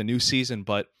optimistic about the new season,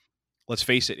 but let's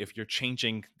face it, if you're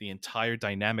changing the entire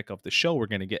dynamic of the show, we're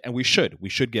going to get, and we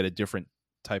should get a different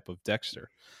type of Dexter.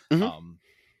 Mm-hmm.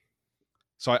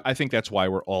 So I think that's why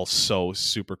we're all so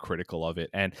super critical of it.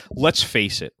 And let's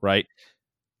face it, right?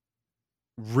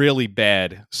 Really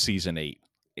bad season 8,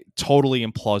 totally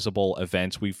implausible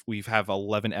events. We've have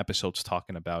 11 episodes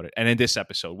talking about it, and in this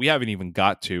episode, we haven't even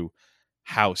got to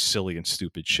how silly and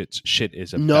stupid shit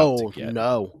is about to get.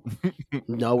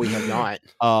 No, we have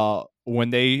not. When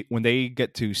they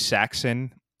get to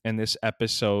Saxon in this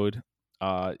episode,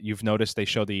 you've noticed they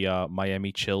show the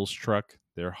Miami Chills truck.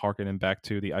 They're harkening back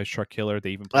to the Ice Truck Killer.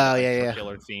 They even play the Ice Truck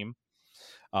Killer theme.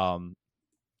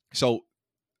 So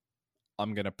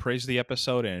I'm gonna praise the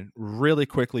episode, and really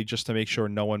quickly, just to make sure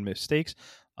no one mistakes,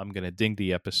 I'm gonna ding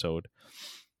the episode.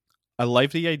 I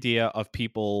like the idea of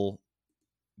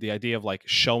like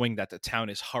showing that the town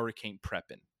is hurricane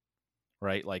prepping,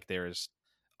 right? Like there's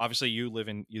obviously you live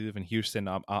in Houston.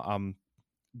 I'm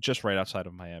just right outside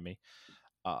of Miami.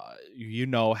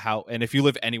 How, and if you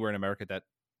live anywhere in America that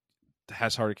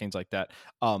has hurricanes like that,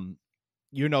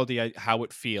 how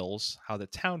it feels, how the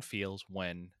town feels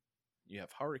when you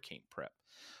have hurricane prep.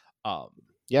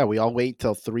 Yeah, we all wait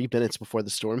till 3 minutes before the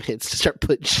storm hits to start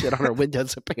putting shit on our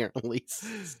windows, apparently.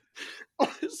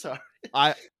 Sorry.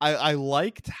 I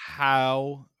liked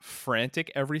how frantic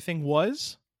everything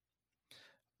was,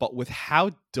 but with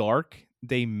how dark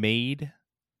they made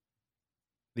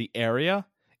the area,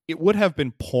 it would have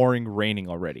been raining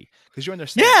already. Because you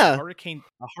understand, a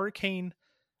hurricane.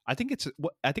 I think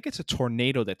it's a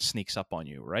tornado that sneaks up on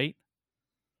you, right?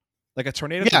 Like a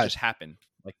tornado can just happen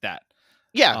like that.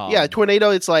 Yeah,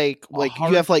 tornado. It's like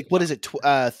you have like, what is it?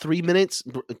 3 minutes.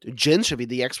 Jen should be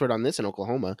the expert on this in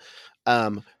Oklahoma.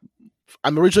 I'm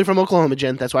originally from Oklahoma,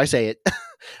 Jen. That's why I say it.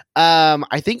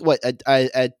 I think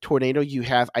a tornado you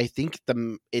have. I think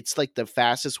it's like the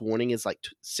fastest warning is like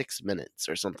 6 minutes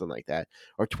or something like that,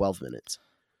 or 12 minutes.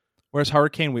 Whereas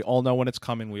hurricane, we all know when it's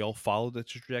coming. We all follow the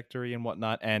trajectory and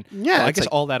whatnot. And I guess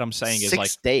all that I'm saying is like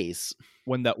 6 days.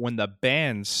 When the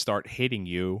bands start hitting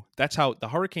you, that's how the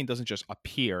hurricane doesn't just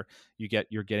appear.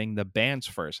 You're getting the bands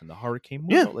first, and the hurricane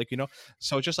move,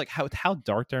 So just like how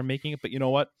dark they're making it. But you know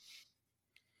what?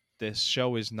 This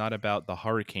show is not about the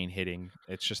hurricane hitting.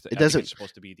 It's just it's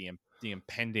supposed to be the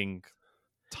impending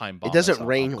time bomb. It doesn't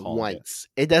rain once.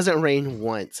 It doesn't rain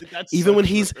once. Even when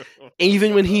he's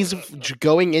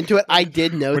going into it, I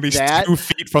did note when he's that 2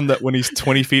 feet when he's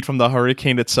 20 feet from the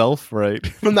hurricane itself, right?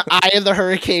 From the eye of the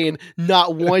hurricane,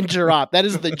 not one drop. That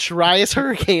is the driest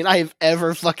hurricane I have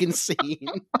ever fucking seen.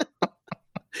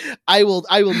 I will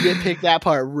nitpick that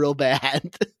part real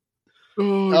bad.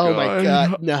 Oh my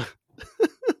god, no.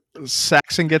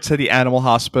 Saxon gets to the animal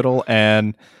hospital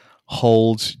and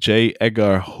holds J.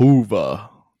 Edgar Hoover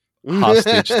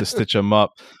hostage to stitch him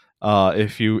up.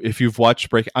 If you've watched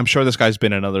Break, I'm sure this guy's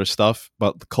been in other stuff,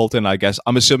 but Colton, I guess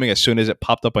I'm assuming as soon as it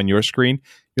popped up on your screen,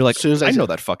 you're like, As soon as I I know said-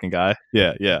 that fucking guy.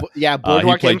 Yeah. Yeah, He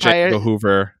Boardwalk played Empire. Django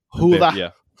Hoover. Hoover.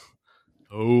 Yeah.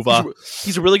 Hoover.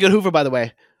 He's a really good Hoover, by the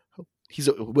way. He's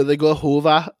a really good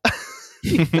Hoover.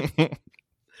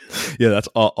 Yeah, that's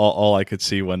all I could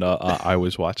see when I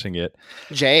was watching it.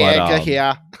 J. But, Edgar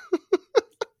here.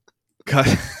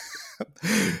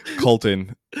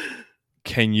 Colton,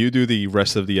 can you do the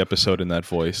rest of the episode in that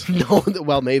voice? No,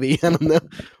 well, maybe. I don't know.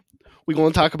 We're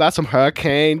going to talk about some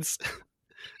hurricanes.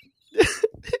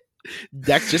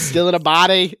 Dex just still in a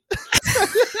body.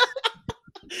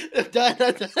 I'm done.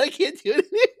 I can't do it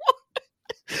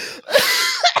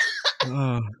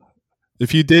anymore.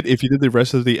 If you did the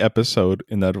rest of the episode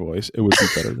in that voice, it would be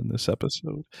better than this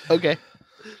episode. Okay.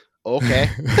 Okay.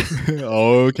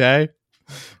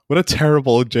 What a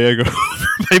terrible Django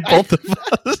by both of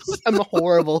us. I'm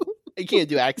horrible. I can't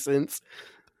do accents.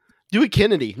 Do it,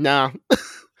 Kennedy. Nah.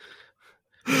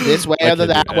 This way I or can't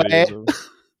that do any way. of them.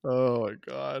 Oh my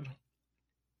god.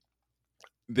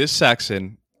 This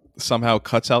Saxon somehow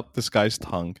cuts out this guy's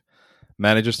tongue,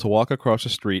 manages to walk across the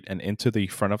street and into the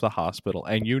front of the hospital.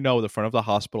 And you know the front of the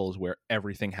hospital is where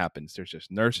everything happens. There's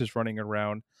just nurses running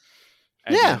around.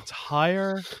 And Yeah. the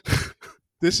entire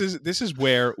This is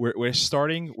where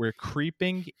we're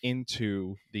creeping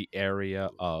into the area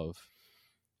of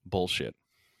bullshit.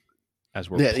 As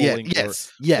we're pulling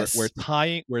yes.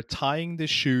 we're tying the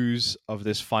shoes of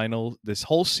this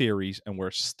whole series, and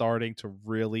we're starting to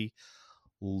really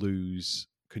lose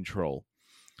control.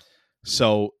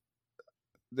 So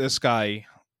this guy,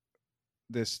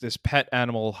 this pet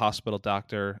animal hospital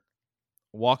doctor,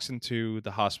 walks into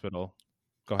the hospital.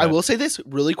 Go ahead. I will say this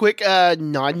really quick,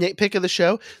 non-nitpick of the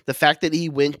show. The fact that he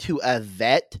went to a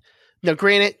vet. Now,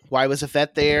 granted, why was a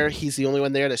vet there? He's the only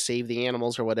one there to save the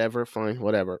animals or whatever. Fine,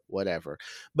 whatever.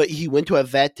 But he went to a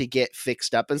vet to get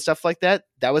fixed up and stuff like that.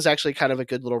 That was actually kind of a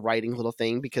good little writing little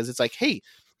thing, because it's like, hey,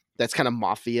 that's kind of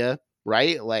mafia,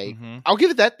 right? Like, Mhm. I'll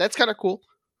give it that. That's kind of cool.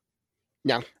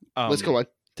 Now, let's Um, go on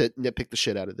to nitpick the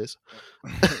shit out of this.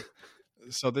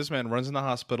 So this man runs in the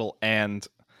hospital, and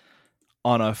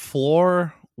on a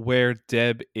floor where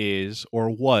Deb is or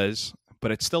was,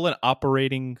 but it's still an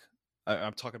operating.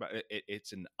 I'm talking about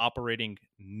it's an operating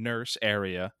nurse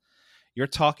area. You're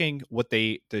talking what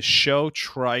the show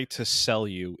tried to sell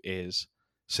you is,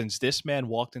 since this man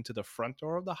walked into the front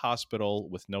door of the hospital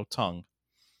with no tongue,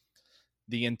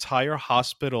 the entire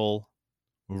hospital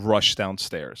rushed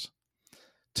downstairs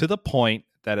to the point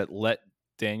that it let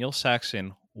Daniel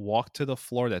Saxon walk to the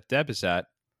floor that Deb is at,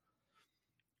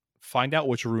 find out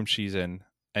which room she's in,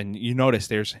 and you notice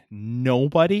there's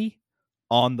nobody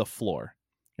on the floor.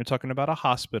 You're talking about a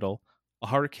hospital. A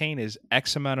hurricane is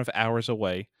X amount of hours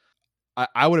away.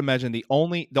 I would imagine the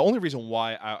only reason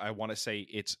why I want to say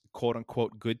it's quote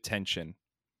unquote good tension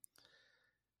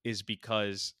is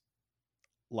because,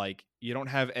 like, you don't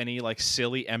have any like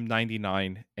silly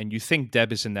M99, and you think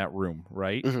Deb is in that room,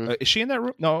 right? Mhm. Is she in that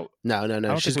room? No, No. I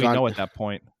don't She's think we gone. know at that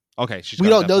point. Okay, We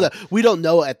gone don't know point. that. We don't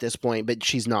know at this point, but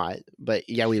she's not. But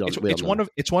yeah, we don't.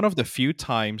 It's one of the few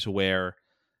times where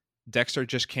Dexter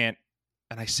just can't.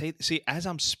 And I see, as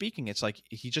I'm speaking, it's like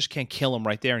he just can't kill him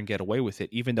right there and get away with it,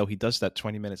 even though he does that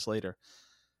 20 minutes later.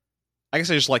 I guess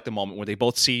I just like the moment where they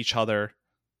both see each other.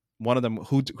 One of them,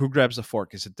 who grabs the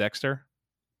fork? Is it Dexter?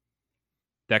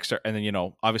 Dexter, and then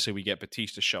obviously we get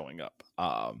Batista showing up,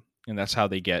 and that's how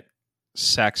they get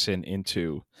Saxon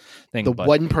into thing. The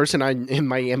one person in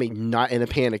Miami not in a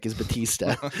panic is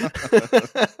Batista.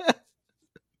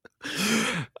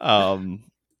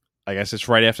 I guess it's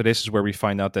right after this is where we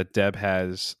find out that Deb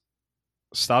has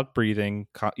stopped breathing.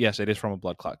 Yes, it is from a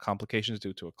blood clot. Complications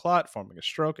due to a clot forming a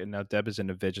stroke, and now Deb is in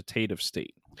a vegetative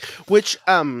state. Which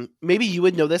maybe you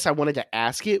would know this. I wanted to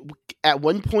ask it at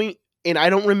one point, and I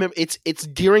don't remember. It's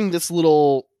during this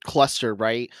little cluster,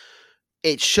 right?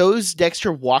 It shows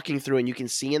Dexter walking through, and you can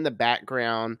see in the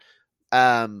background.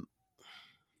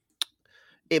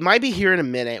 It might be here in a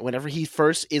minute. Whenever he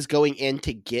first is going in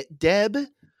to get Deb.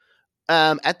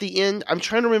 At the end, I'm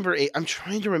trying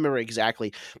to remember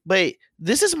exactly, but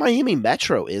this is Miami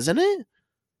Metro, isn't it?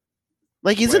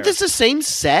 Like, isn't Where? this the same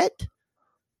set?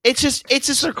 It's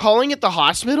just they're calling it the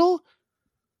hospital.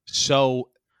 So,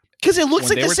 Because it looks When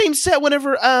like they the were- same set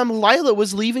whenever Lila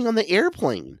was leaving on the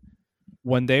airplane.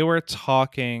 when they were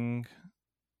talking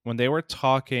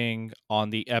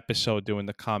on the episode doing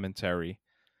the commentary,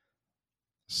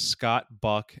 Scott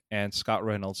Buck and Scott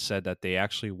Reynolds said that they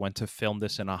actually went to film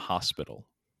this in a hospital.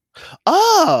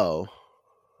 Oh,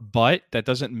 But that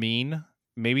doesn't mean,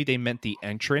 maybe they meant the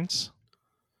entrance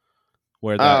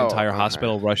where the entire okay.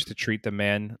 hospital rushed to treat the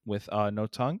man with no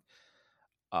tongue.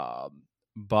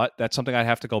 But that's something I'd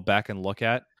have to go back and look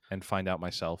at and find out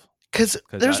myself. Because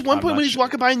there's one I'm point not when he's sure.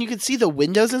 walking by and you can see the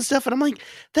windows and stuff, and I'm like,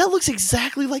 that looks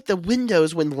exactly like the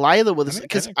windows when Lila was,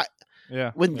 because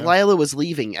when Lila was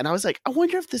leaving, and I was like, I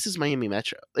wonder if this is Miami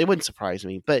Metro. It wouldn't surprise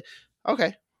me, but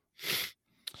okay.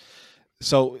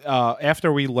 So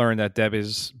after we learn that Deb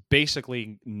is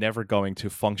basically never going to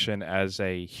function as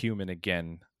a human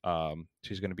again,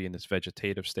 she's going to be in this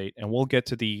vegetative state, and we'll get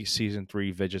to the season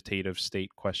 3 vegetative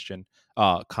state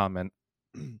comment.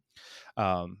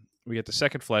 We get the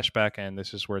second flashback, and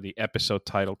this is where the episode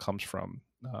title comes from.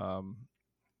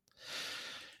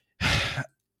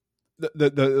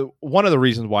 The one of the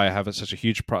reasons why I have such a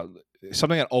huge problem,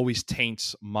 something that always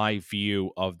taints my view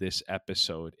of this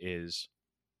episode, is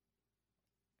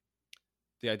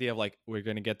the idea of like, we're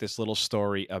going to get this little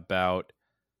story about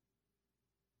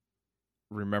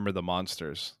Remember the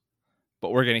Monsters,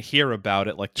 but we're going to hear about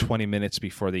it like 20 minutes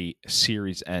before the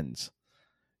series ends.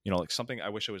 You know, like something I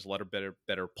wish it was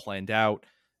better planned out.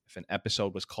 If an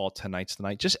episode was called Tonight's the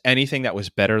Night, just anything that was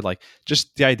better, like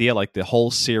just the idea, like the whole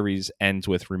series ends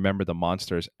with Remember the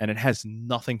Monsters, and it has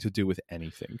nothing to do with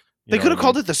anything. They could have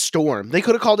called it The Storm. They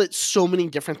could have called it so many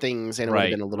different things, and it would have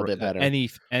been a little bit better.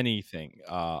 Anything.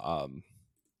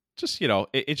 Just, you know,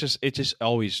 it just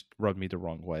always rubbed me the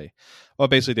wrong way. Well,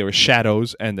 basically they were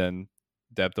shadows, and then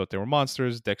Deb thought they were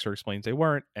monsters. Dexter explains they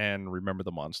weren't, and Remember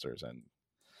the Monsters, and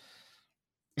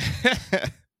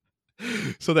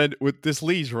so then with this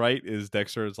leads, right, is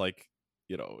Dexter is like,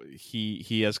 you know,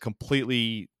 he has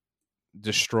completely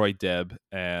destroyed Deb,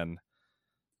 and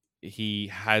he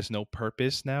has no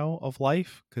purpose now of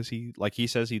life, because he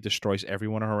says he destroys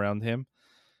everyone around him.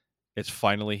 It's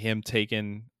finally him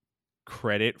taking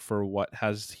credit for what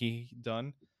has he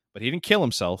done, but he didn't kill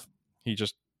himself. He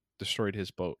just destroyed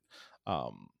his boat. You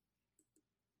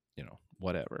know,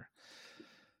 whatever.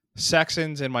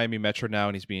 Saxon's in Miami Metro now,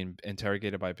 and he's being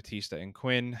interrogated by Batista and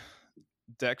Quinn.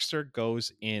 Dexter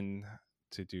goes in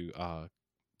to do a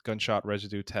gunshot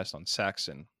residue test on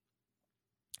Saxon.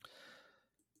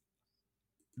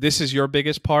 This is your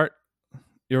biggest part?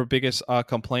 Your biggest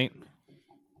complaint?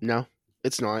 No,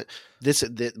 it's not.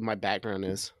 My background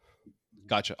is.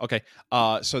 Gotcha. Okay.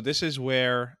 So this is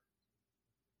where,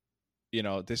 you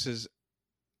know,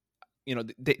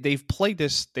 they've played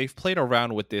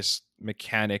around with this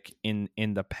mechanic in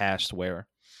the past, where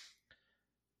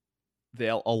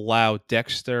they'll allow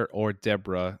Dexter or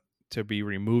Deborah to be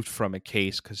removed from a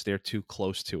case because they're too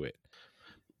close to it.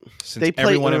 Since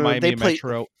everyone in Miami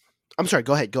Metro. I'm sorry.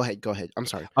 Go ahead. I'm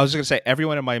sorry. I was just going to say,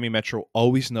 everyone in Miami Metro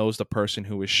always knows the person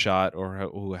who was shot or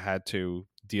who had to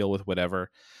deal with whatever.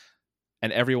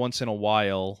 And every once in a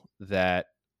while that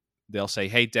they'll say,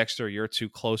 hey, Dexter, you're too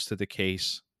close to the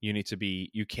case.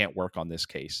 You can't work on this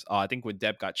case. I think when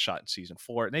Deb got shot in season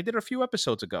 4, and they did it a few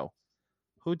episodes ago.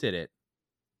 Who did it?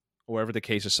 Whoever the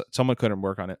case is, someone couldn't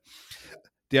work on it.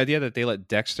 The idea that they let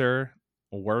Dexter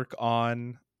work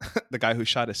on the guy who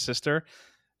shot his sister,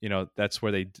 you know, that's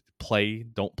where they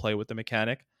don't play with the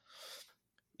mechanic.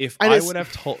 If I would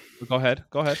have told... Go ahead.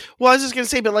 Well, I was just going to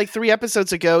say, but like 3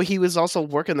 episodes ago, he was also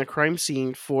working the crime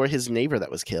scene for his neighbor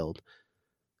that was killed,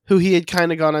 who he had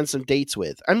kind of gone on some dates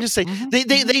with. I'm just saying,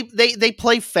 they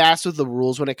play fast with the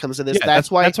rules when it comes to this. Yeah, that's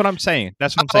why. That's what I'm saying.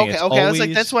 Okay. I was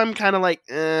like, that's why I'm kind of like,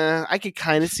 I could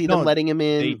kind of see them letting him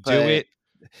in. They do it.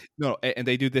 No, and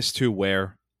they do this too,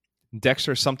 where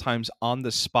Dexter sometimes on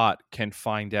the spot can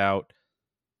find out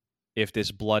if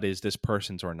this blood is this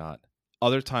person's or not.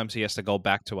 Other times he has to go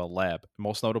back to a lab.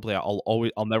 Most notably,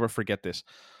 I'll never forget this.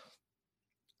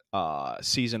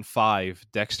 Season 5,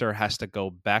 Dexter has to go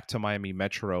back to Miami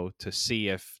Metro to see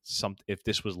if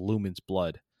this was Lumen's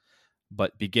blood.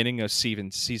 But beginning of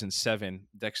season 7,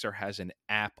 Dexter has an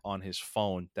app on his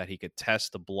phone that he could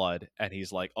test the blood, and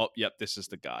he's like, "Oh, yep, this is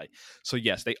the guy." So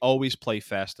yes, they always play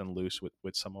fast and loose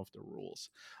with some of the rules.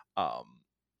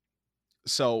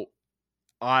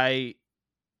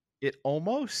 It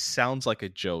almost sounds like a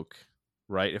joke,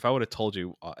 right? If I would have told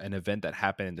you an event that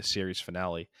happened in the series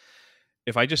finale,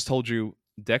 if I just told you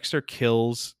Dexter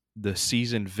kills the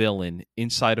season villain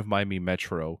inside of Miami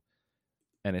Metro,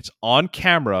 and it's on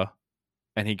camera,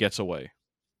 and he gets away.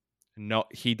 No,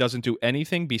 he doesn't do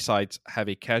anything besides have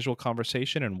a casual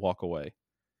conversation and walk away.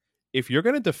 If you're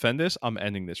going to defend this, I'm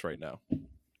ending this right now.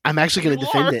 I'm actually going to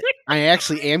defend it. I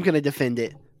actually am going to defend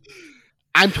it.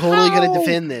 I'm totally going to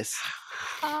defend this.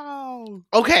 How?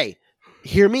 Okay.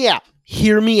 Hear me out.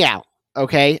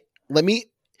 Okay.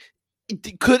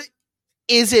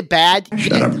 Is it bad?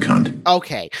 Shut up, cunt.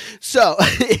 Okay. So,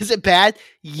 is it bad?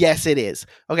 Yes, it is.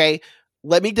 Okay.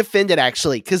 let me defend it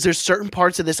actually, because there's certain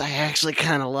parts of this I actually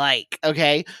kind of like.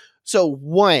 Okay, so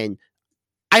one,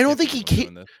 I don't think he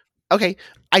cares. Okay,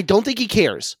 I don't think he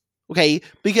cares. Okay,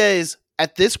 because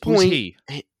at this point,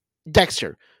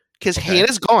 Dexter, because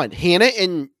Hannah's gone. Hannah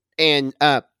and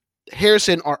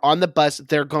Harrison are on the bus.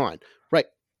 They're gone. Right.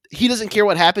 He doesn't care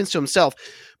what happens to himself,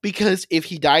 because if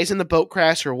he dies in the boat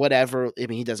crash or whatever, I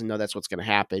mean, he doesn't know that's what's going to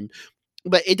happen.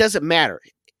 But it doesn't matter.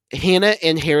 Hannah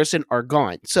and Harrison are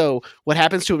gone. So what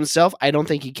happens to himself, I don't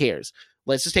think he cares.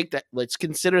 Let's just take that. Let's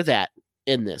consider that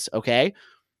in this. Okay.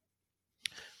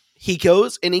 He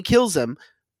goes and he kills him.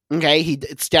 Okay, he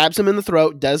stabs him in the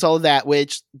throat, does all of that,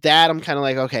 which I'm kind of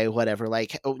like, okay, whatever.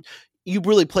 Like, you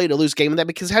really played a loose game with that,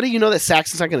 because how do you know that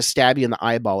Saxon's not going to stab you in the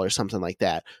eyeball or something like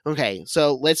that? Okay,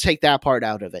 so let's take that part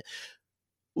out of it.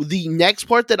 The next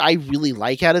part that I really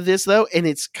like out of this, though, and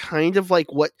it's kind of like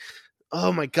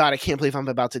oh my God, I can't believe I'm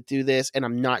about to do this, and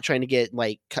I'm not trying to get,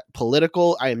 like,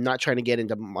 political. I am not trying to get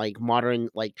into, like, modern,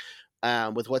 like,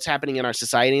 with what's happening in our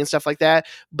society and stuff like that.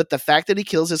 But the fact that he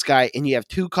kills this guy and you have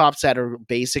two cops that are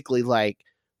basically like,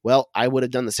 well, I would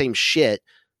have done the same shit,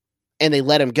 and they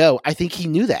let him go. I think he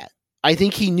knew that. I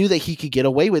think he knew that he could get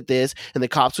away with this, and the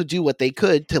cops would do what they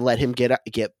could to let him get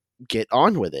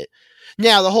on with it.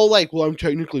 Now, the whole like, well, I'm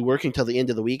technically working till the end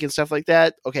of the week and stuff like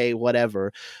that. Okay,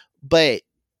 whatever. But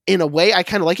in a way, I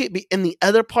kind of like it. And the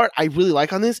other part I really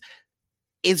like on this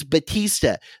is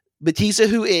Batista. Batista,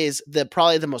 who is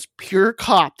probably the most pure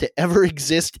cop to ever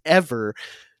exist ever,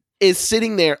 is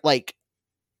sitting there like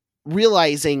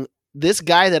realizing this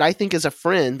guy that I think is a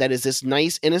friend, that is this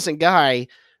nice, innocent guy,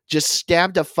 just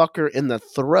stabbed a fucker in the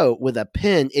throat with a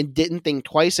pin and didn't think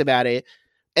twice about it,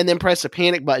 and then pressed a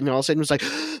panic button and all of a sudden was like,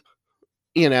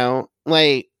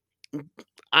 like,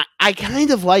 I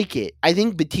kind of like it. I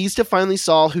think Batista finally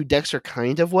saw who Dexter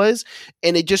kind of was,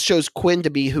 and it just shows Quinn to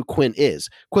be who Quinn is.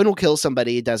 Quinn will kill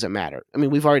somebody, it doesn't matter. I mean,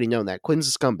 we've already known that. Quinn's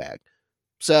a scumbag.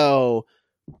 So,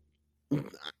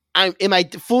 am I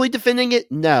fully defending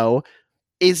it? No.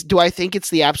 Do I think it's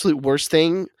the absolute worst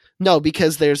thing? No,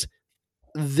 because there's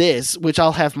this, which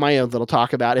I'll have my own little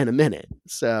talk about in a minute.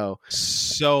 So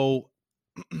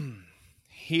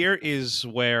here is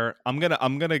where I'm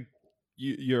gonna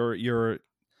you're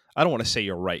I don't want to say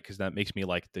you're right, because that makes me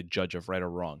like the judge of right or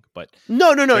wrong. But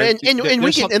no, and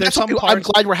that's why I'm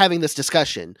glad we're having this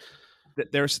discussion.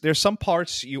 There's some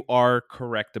parts you are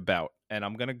correct about, and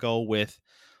I'm gonna go with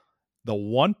the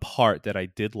one part that I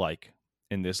did like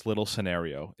in this little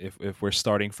scenario. If we're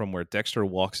starting from where Dexter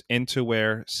walks into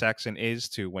where Saxon is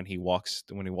to when he walks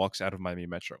out of Miami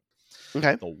Metro.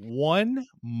 Okay. The one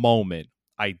moment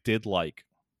I did like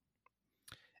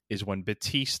is when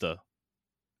Batista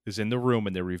is in the room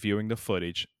and they're reviewing the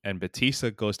footage, and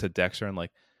Batista goes to Dexter and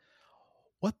like,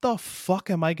 what the fuck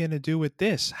am I going to do with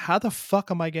this? How the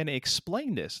fuck am I going to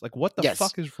explain this? Like, what the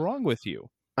fuck is wrong with you?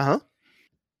 Uh-huh.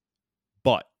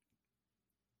 But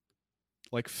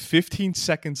like 15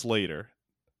 seconds later,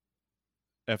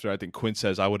 after I think Quinn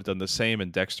says I would have done the same,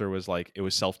 and Dexter was like, it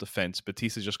was self-defense,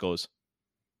 Batista just goes,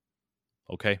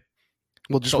 okay.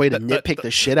 We'll just wait to nitpick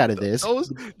the shit out of this.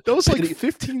 Those like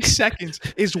 15 seconds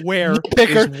is where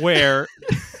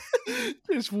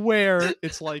it's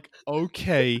like,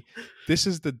 okay, this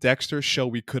is the Dexter show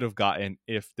we could have gotten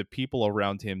if the people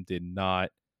around him did not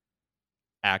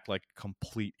act like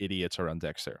complete idiots around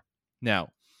Dexter. Now,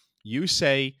 you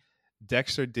say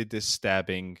Dexter did this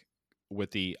stabbing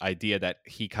with the idea that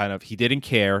he didn't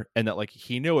care, and that like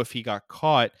he knew if he got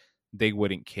caught, they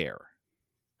wouldn't care.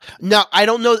 No, I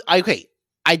don't know. Okay.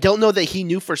 I don't know that he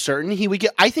knew for certain he would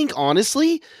get. I think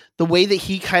honestly, the way that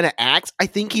he kind of acts, I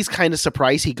think he's kind of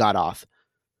surprised he got off.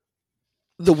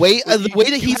 The way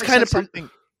that he's kind of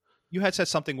you had said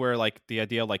something where like the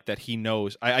idea like that he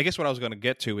knows. I guess what I was going to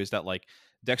get to is that like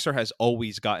Dexter has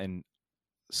always gotten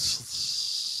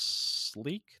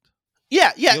sleeked.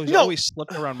 Yeah. He's always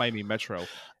slipped around Miami Metro.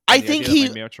 I think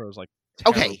Miami Metro is like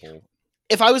terrible. Okay.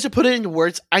 If I was to put it into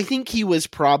words, I think he was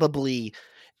probably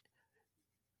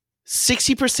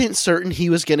 60% certain he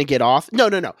was going to get off. No.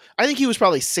 I think he was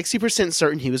probably 60%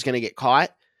 certain he was going to get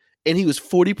caught, and he was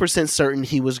 40% certain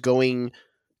he was going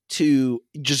to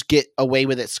just get away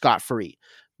with it scot-free.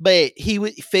 But he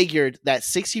figured that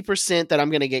 60% that I'm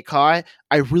going to get caught,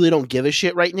 I really don't give a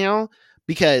shit right now,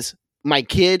 because my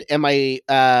kid and my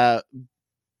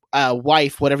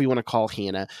wife, whatever you want to call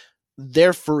Hannah,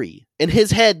 they're free. In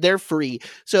his head, they're free.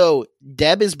 So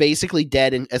Deb is basically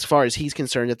dead, and as far as he's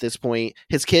concerned at this point,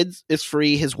 his kids is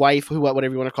free. His wife,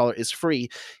 whatever you want to call her, is free.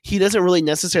 He doesn't really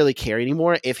necessarily care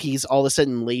anymore if he's all of a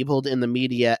sudden labeled in the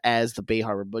media as the Bay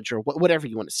Harbor Butcher, whatever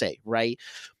you want to say, right?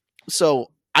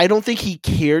 So I don't think he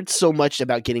cared so much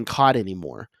about getting caught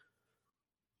anymore.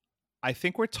 I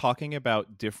think we're talking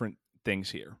about different things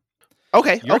here.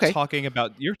 Okay. You're Okay. talking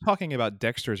about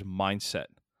Dexter's mindset.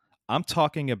 I'm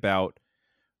talking about,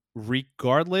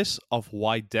 regardless of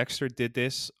why Dexter did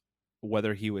this,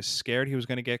 whether he was scared he was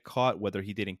going to get caught, whether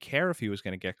he didn't care if he was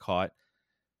going to get caught,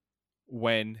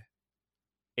 when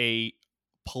a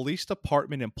police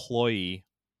department employee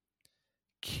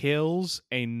kills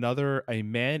a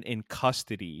man in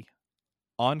custody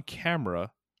on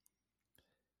camera,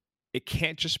 it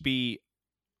can't just be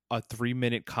a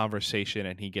 3-minute conversation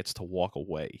and he gets to walk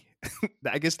away.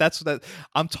 I guess that's that.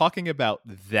 I'm talking about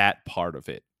that part of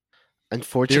it.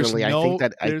 Unfortunately, I think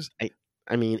that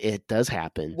I mean, it does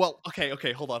happen. Well,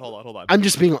 okay, hold on. I'm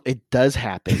just being. It does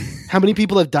happen. How many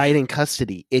people have died in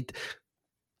custody?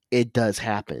 It does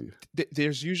happen.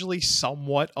 There's usually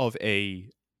somewhat of a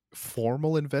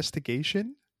formal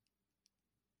investigation.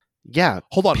 Yeah.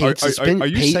 Hold on. Are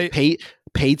you saying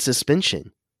paid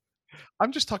suspension?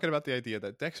 I'm just talking about the idea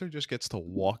that Dexter just gets to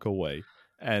walk away,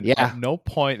 and Yeah. at no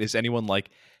point is anyone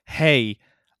like, "Hey,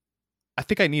 I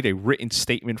think I need a written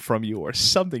statement from you or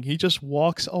something." He just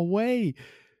walks away.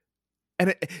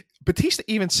 And Batista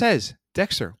even says,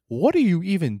 "Dexter, what are you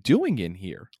even doing in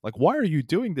here? Like, why are you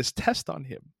doing this test on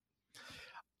him?"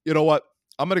 You know what?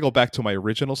 I'm going to go back to my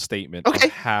original statement Okay.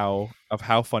 of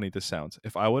how funny this sounds.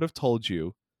 If I would have told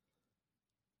you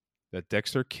that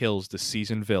Dexter kills the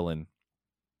seasoned villain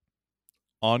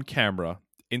on camera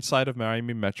inside of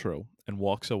Miami Metro and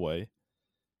walks away,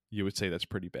 you would say that's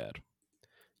pretty bad.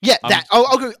 Yeah,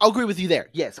 I'll agree with you there.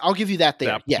 Yes, I'll give you that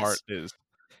there. That part is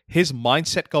his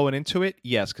mindset going into it.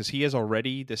 Yes, because he has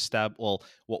already established. Well,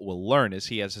 what we'll learn is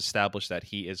he has established that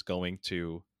he is going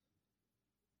to.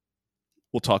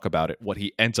 We'll talk about it. What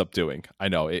he ends up doing. I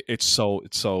know it's so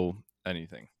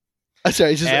anything.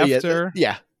 Sorry, just after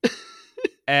yeah.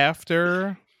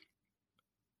 After,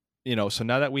 so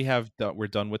now that we're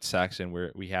done with Saxon,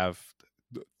 we have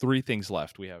 3 things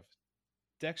left. We have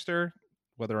Dexter,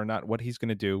 whether or not what he's going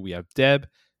to do. We have Deb,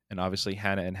 and obviously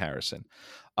Hannah and Harrison.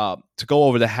 To go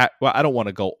over well, I don't want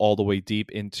to go all the way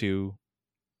deep into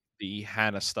the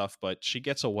Hannah stuff, but she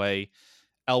gets away.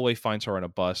 Elway finds her on a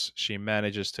bus. She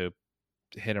manages to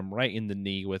hit him right in the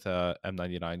knee with a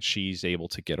M99. She's able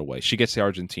to get away. She gets to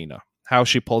Argentina. How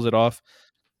she pulls it off?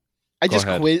 I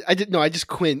just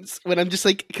quince when I'm just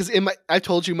like, because I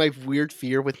told you my weird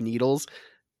fear with needles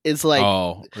is like,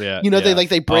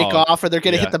 they break off or they're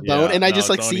gonna hit the bone, and I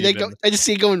just see they go. I just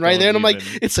see it going right there, and I'm like,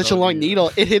 it's such a long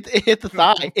needle. It hit the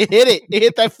thigh. It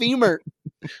hit that femur.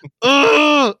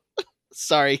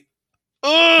 Sorry.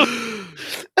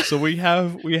 So we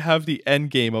have the end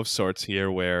game of sorts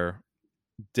here, where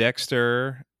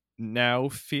Dexter now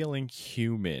feeling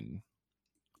human,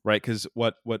 right? Because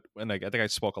and I think I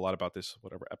spoke a lot about this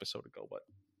whatever episode ago, but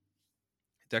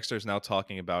Dexter's now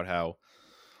talking about how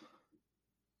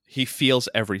he feels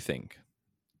everything.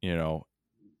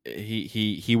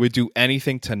 He would do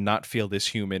anything to not feel this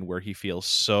human, where he feels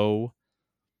so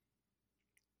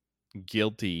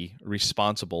guilty,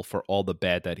 responsible for all the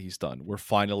bad that he's done. We're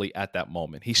finally at that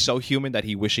moment. He's so human that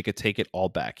he wish he could take it all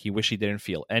back. He wish he didn't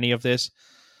feel any of this.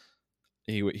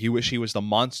 He wish he was the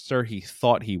monster he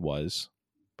thought he was,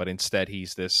 but instead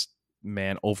he's this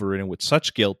man overridden with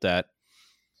such guilt that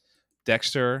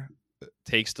Dexter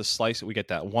takes the slice. We get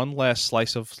that one last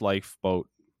slice of life boat,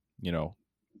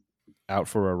 out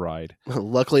for a ride.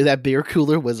 Luckily, that beer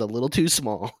cooler was a little too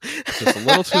small. Just a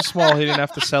little too small. He didn't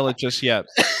have to sell it just yet.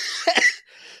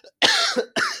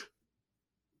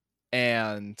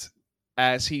 And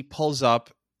as he pulls up,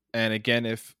 and again,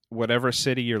 if whatever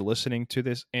city you're listening to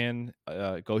this in,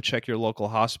 go check your local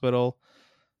hospital.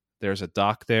 There's a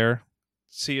doc there.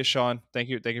 See you, Sean. Thank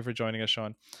you for joining us,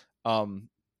 Sean.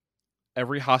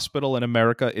 Every hospital in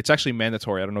America, it's actually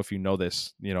mandatory. I don't know if you know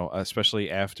this,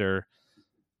 especially after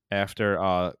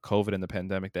COVID and the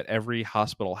pandemic, that every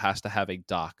hospital has to have a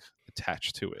doc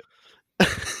attached to it.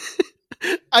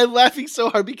 I'm laughing so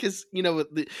hard because,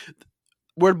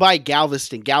 we're by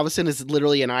Galveston. Galveston is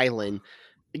literally an island.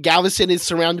 Galveston is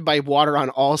surrounded by water on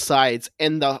all sides,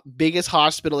 and the biggest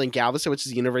hospital in Galveston, which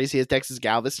is the University of Texas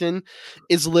Galveston,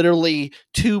 is literally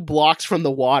 2 blocks from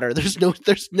the water. There's no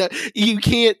you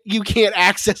can't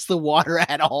access the water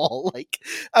at all. Like,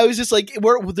 I was just like,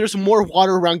 there's more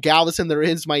water around Galveston than there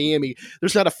is Miami.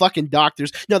 There's not a fucking dock.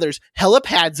 There's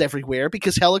helipads everywhere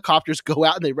because helicopters go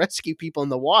out and they rescue people in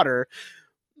the water.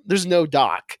 There's no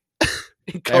dock.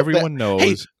 Everyone knows.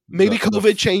 Hey, maybe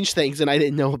COVID changed things and I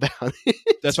didn't know about it.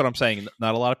 That's what I'm saying.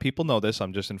 Not a lot of people know this.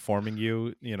 I'm just informing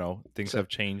you. Things have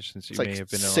changed since you may have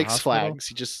been in Six Flags.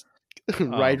 You just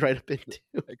ride right up into.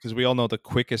 Because we all know the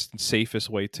quickest and safest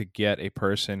way to get a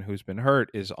person who's been hurt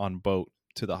is on boat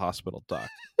to the hospital dock.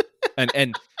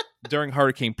 And during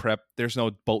hurricane prep, there's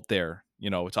no boat there.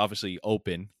 It's obviously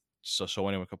open, so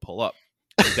anyone could pull up.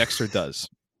 And Dexter does.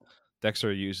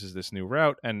 Dexter uses this new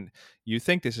route, and you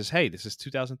think this is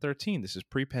 2013. This is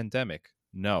pre-pandemic.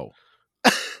 No,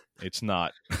 it's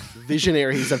not.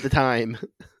 Visionaries of the time.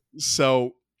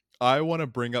 So I want to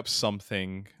bring up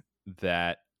something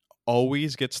that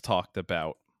always gets talked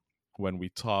about when we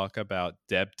talk about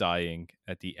Deb dying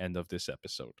at the end of this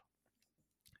episode.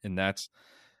 And that's,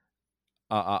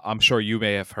 I'm sure you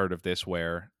may have heard of this,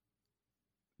 where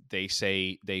they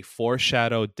say they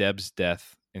foreshadow Deb's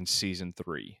death in season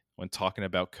 3 when talking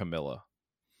about Camilla.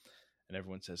 And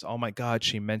everyone says, oh my God,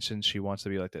 she mentioned she wants to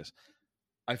be like this.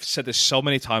 I've said this so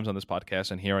many times on this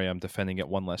podcast, and here I am defending it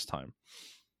one last time.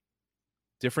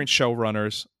 Different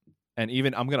showrunners, and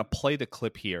even I'm going to play the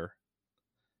clip here.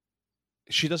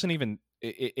 She doesn't even,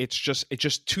 it's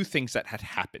just two things that had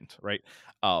happened, right?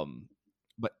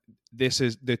 But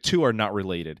the two are not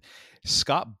related.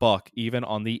 Scott Buck, even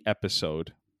on the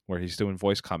episode where he's doing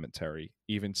voice commentary,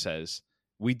 even says,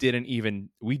 we didn't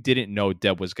know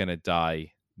Deb was going to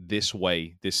die this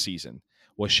way this season.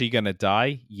 Was she going to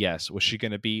die? Yes. Was she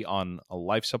going to be on a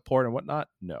life support and whatnot?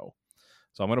 No.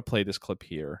 So I'm going to play this clip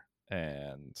here,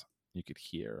 and you could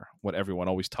hear what everyone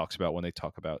always talks about when they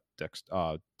talk about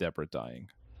Deborah dying.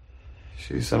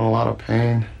 She's in a lot of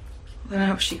pain. Then I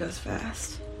hope she goes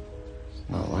fast.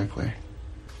 Not likely.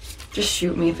 Just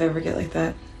shoot me if I ever get like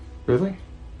that. Really?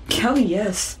 Kelly,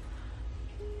 yes.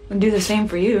 I'd do the same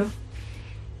for you.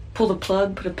 Pull the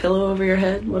plug, put a pillow over your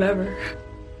head, whatever.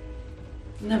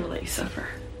 Never let you suffer.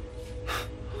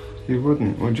 You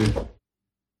wouldn't, would you?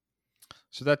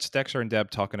 So that's Dexter and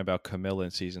Deb talking about Camilla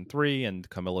in season 3, and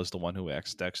Camilla's the one who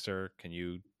asked Dexter, can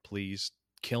you please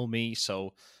kill me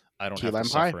so I don't have to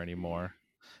suffer anymore?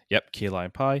 Yep, key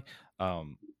lime pie.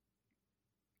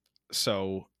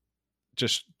 So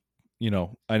just,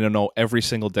 I don't know, every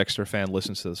single Dexter fan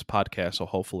listens to this podcast, so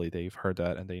hopefully they've heard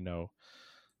that and they know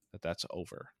that that's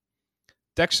over.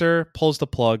 Dexter pulls the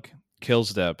plug,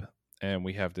 kills Deb, and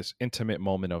we have this intimate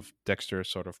moment of Dexter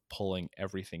sort of pulling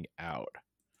everything out.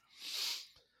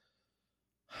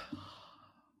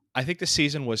 I think the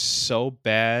season was so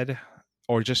bad,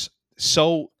 or just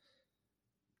so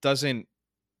it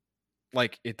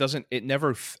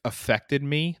never affected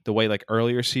me the way like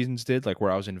earlier seasons did, like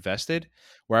where I was invested,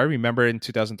 where I remember in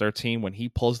 2013 when he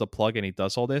pulls the plug and he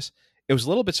does all this, it was a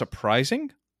little bit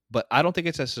surprising, but I don't think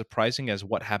it's as surprising as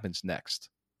what happens next,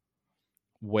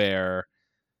 where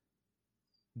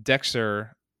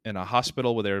Dexter in a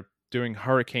hospital where they're doing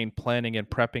hurricane planning and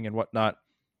prepping and whatnot,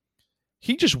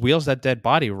 he just wheels that dead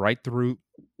body right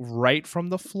from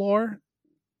the floor,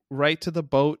 right to the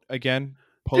boat again,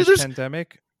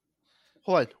 post-pandemic.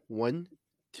 Hold on. 1,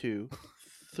 2,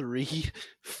 3,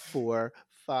 4,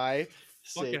 5,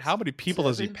 6. How many people 7,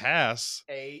 does he pass?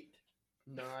 8,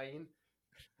 9,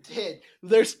 10.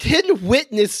 There's 10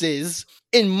 witnesses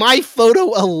in my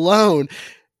photo alone.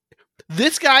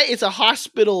 This guy is a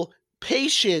hospital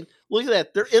patient. Look at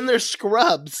that. They're in their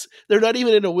scrubs. They're not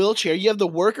even in a wheelchair. You have the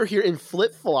worker here in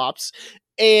flip-flops,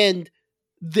 and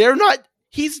they're not.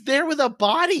 He's there with a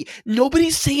body.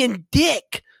 Nobody's saying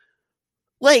dick.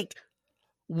 Like,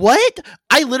 what?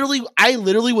 I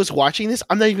literally was watching this.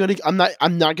 I'm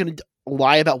not gonna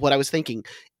lie about what I was thinking.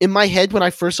 In my head, when I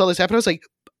first saw this happen, I was like,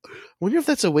 I wonder if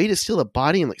that's a way to steal a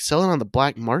body and like sell it on the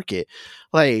black market.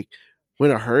 Like,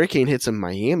 when a hurricane hits in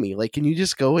Miami, like, can you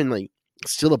just go and like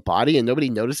steal a body and nobody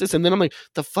notices? And then I'm like,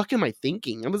 the fuck am I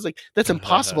thinking? I was like, that's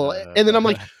impossible. And then I'm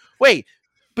like, wait,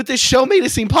 but this show made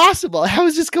it seem possible. How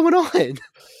is this going on?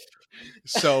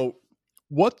 So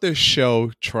what the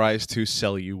show tries to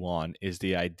sell you on is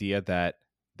the idea that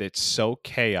it's so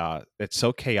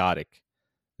chaotic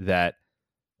that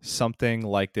something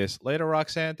like this. Later,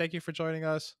 Roxanne, thank you for joining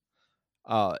us.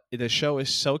 The show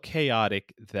is so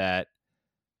chaotic that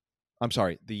I'm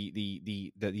sorry,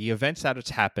 the events that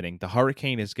it's happening, the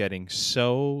hurricane is getting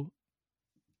so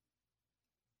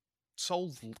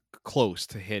close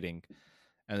to hitting,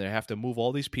 and they have to move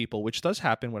all these people, which does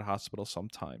happen with hospitals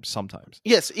sometimes.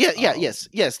 Yes,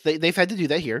 yes. They've had to do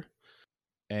that here.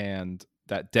 And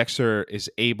that Dexter is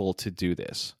able to do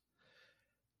this.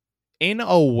 In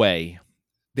a way,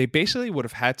 they basically would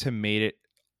have had to made it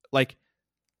like,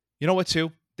 you know what,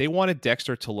 too? They wanted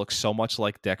Dexter to look so much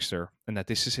like Dexter, and that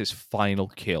this is his final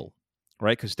kill,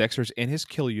 right? Because Dexter's in his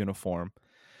kill uniform.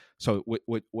 So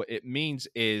what it means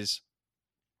is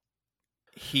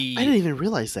I didn't even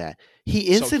realize that.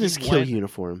 He is in his kill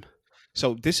uniform.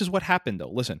 So this is what happened, though.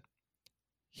 Listen.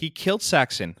 He killed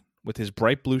Saxon with his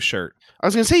bright blue shirt. I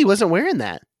was going to say he wasn't wearing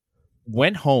that.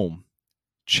 Went home,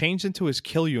 changed into his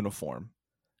kill uniform,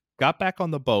 got back on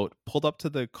the boat, pulled up to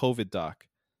the COVID dock,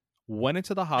 went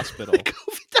into the hospital.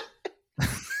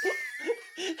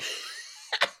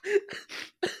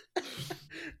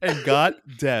 And got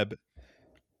Deb.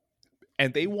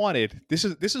 And they wanted this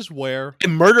is where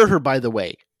and murder her, by the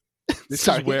way. This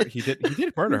Sorry. is where he did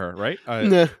murder her, right?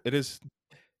 Nah. It is.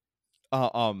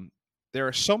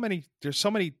 There's so many.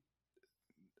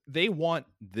 They want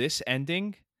this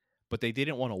ending, but they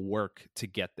didn't want to work to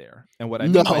get there. And what I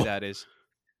mean by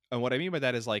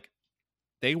that is, like,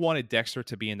 they wanted Dexter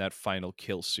to be in that final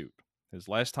kill suit. His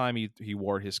last time he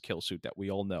wore his kill suit that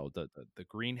we all know, the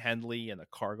green Henley and the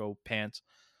cargo pants.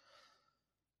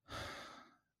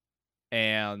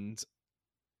 And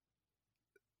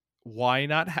why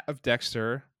not have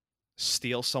Dexter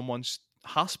steal someone's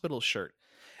hospital shirt?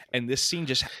 And this scene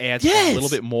just adds a little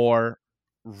bit more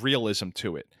realism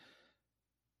to it.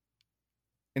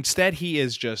 Instead, he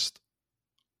is just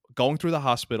going through the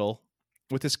hospital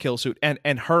with his kill suit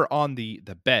and her on the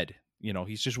bed. You know,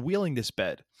 he's just wheeling this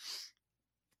bed.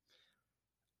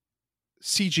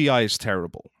 CGI is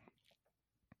terrible.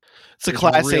 It's a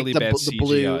classic. Really bad the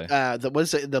blue,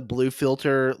 the blue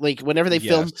filter. Like whenever they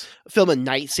film a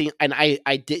night scene, and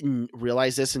I didn't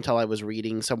realize this until I was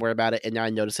reading somewhere about it, and now I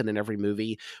notice it in every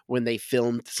movie when they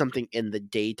filmed something in the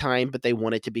daytime, but they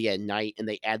want it to be at night, and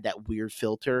they add that weird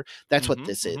filter. That's what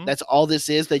this is. That's all this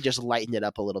is. They just lighten it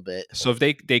up a little bit. So if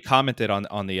they commented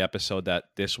on the episode that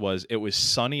it was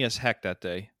sunny as heck that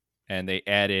day, and they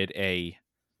added a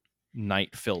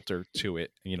night filter to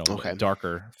it. You know, a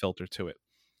darker filter to it.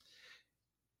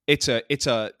 It's a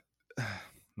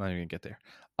not even gonna get there.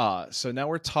 So now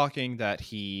we're talking that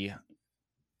he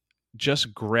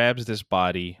just grabs this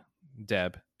body,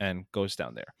 Deb, and goes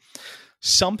down there.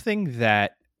 Something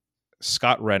that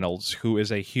Scott Reynolds, who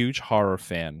is a huge horror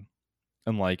fan,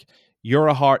 and like you're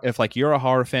a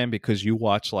horror fan because you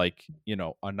watch like, you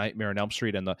know, A Nightmare on Elm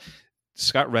Street, and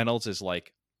Scott Reynolds is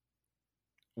like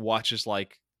watches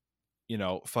like, you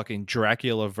know, fucking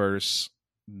Dracula verse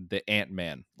the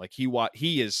Ant-Man. Like he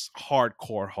is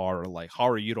hardcore horror, like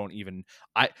horror you don't even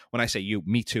when I say you,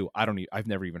 me too, I've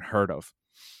never even heard of.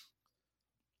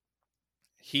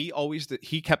 He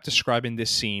kept describing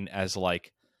this scene as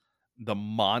like the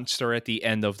monster at the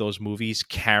end of those movies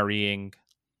carrying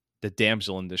the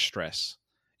damsel in distress.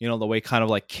 You know, the way kind of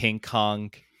like King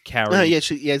Kong carries.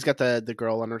 He's got the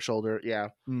girl on her shoulder. Yeah,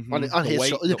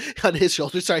 on his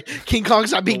shoulder. Sorry, King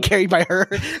Kong's not being carried by her.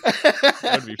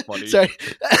 That'd be funny. Sorry.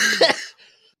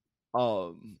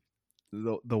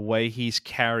 The way he's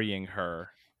carrying her.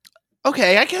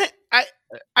 Okay, I didn't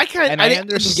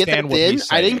get that then.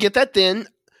 I didn't get that then.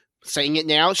 Saying it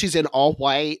now, she's in all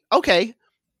white. Okay,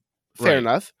 fair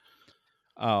enough.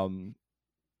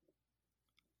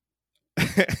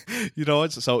 You know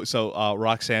what? So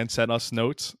Roxanne sent us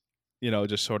notes. You know,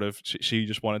 just sort of she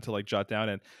just wanted to like jot down,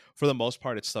 and for the most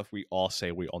part, it's stuff we all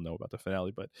know about the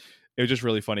finale. But it was just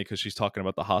really funny because she's talking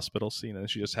about the hospital scene, and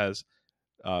she just has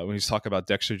when he's talking about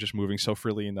Dexter just moving so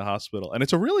freely in the hospital, and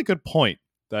it's a really good point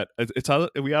that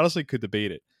we honestly could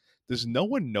debate it. Does no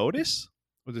one notice,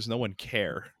 or does no one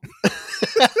care?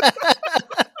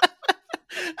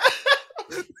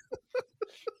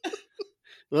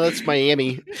 Well, it's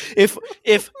Miami.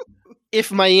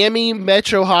 If Miami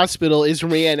Metro Hospital is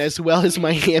ran as well as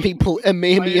Miami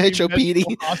Metro PD,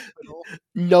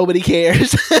 nobody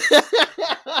cares.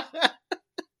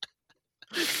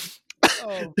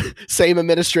 Same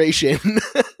administration.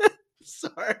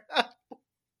 Sorry.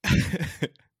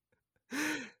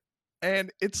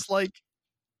 And it's like,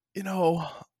 you know,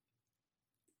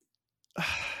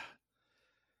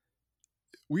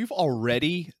 we've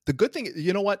already, the good thing,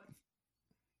 you know what?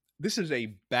 This is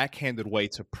a backhanded way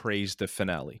to praise the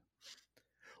finale.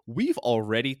 We've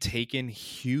already taken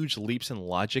huge leaps in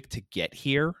logic to get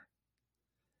here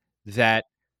that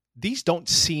these don't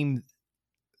seem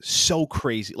so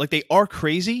crazy. Like, they are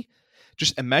crazy.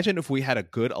 Just imagine if we had a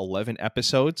good 11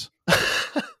 episodes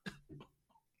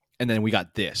and then we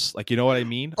got this. Like, you know what I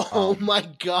mean? Oh my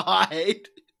God.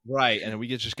 Right. And we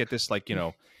could just get this, like, you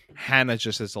know, Hannah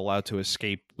just is allowed to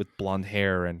escape with blonde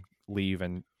hair and leave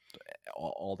and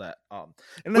all that.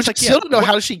 And which, like, I still don't know,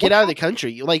 how does she get out of the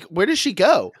country? Like, where does she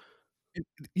go?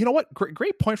 You know what?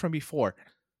 Great point from before.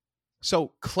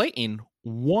 So Clayton,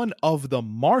 one of the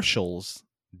marshals,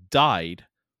 died,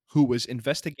 who was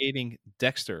investigating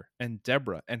Dexter and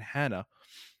Deborah and Hannah.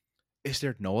 Is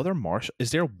there no other marshal? Is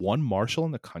there one marshal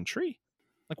in the country?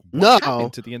 Like, what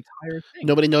happened to the entire thing?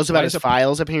 Nobody knows about his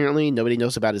files, apparently. Nobody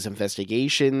knows about his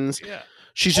investigations. Yeah.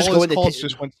 She's just going to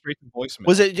just went straight to voicemail.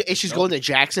 Was it? She's going to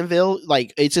Jacksonville.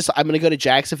 Like, it's just, I'm going to go to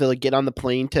Jacksonville and get on the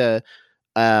plane to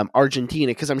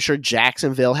Argentina, because I'm sure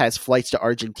Jacksonville has flights to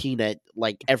Argentina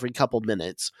like every couple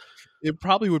minutes, It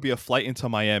probably would be a flight into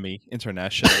Miami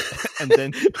international, and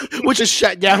then which is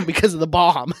shut down because of the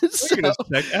bomb. So-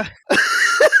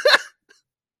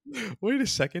 Wait a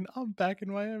second, I'm back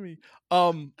in Miami.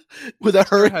 with a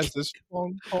Dexter hurricane. has this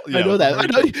phone call. I know that. I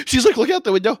know. She's like, look out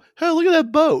the window. Hey, look at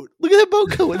that boat. Look at that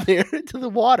boat going there into the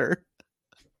water.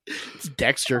 It's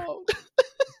Dexter. Oh,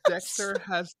 Dexter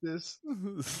has this.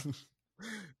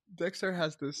 Dexter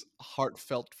has this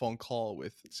heartfelt phone call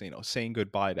with, saying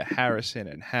goodbye to Harrison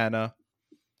and Hannah,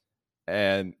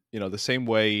 and the same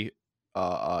way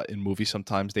in movies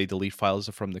sometimes they delete files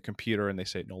from the computer and they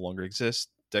say it no longer exists.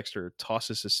 Dexter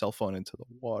tosses his cell phone into the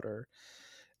water,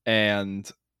 and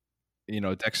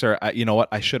Dexter. You know what?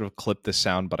 I should have clipped this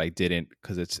sound, but I didn't,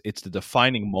 because it's the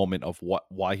defining moment of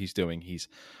why he's doing. He's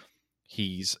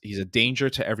a danger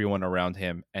to everyone around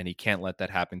him, and he can't let that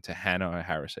happen to Hannah or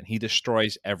Harrison. He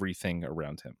destroys everything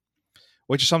around him,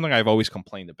 which is something I've always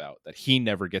complained about, that he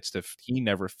never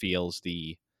feels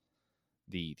the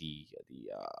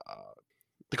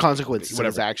consequences of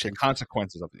his action. The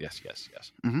consequences of it. Yes.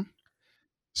 Mhm.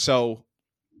 So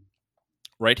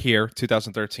right here,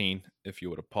 2013, if you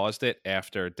would have paused it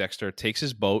after Dexter takes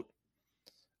his boat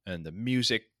and the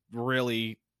music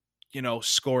really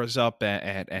scores up,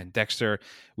 and Dexter,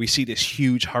 we see this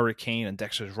huge hurricane and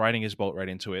Dexter's riding his boat right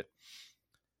into it.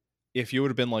 If you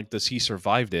would have been like, does he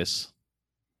survive this?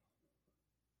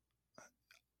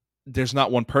 There's not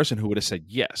one person who would have said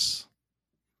yes.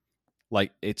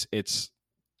 Like, it's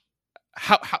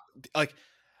how like,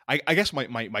 I guess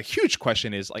my huge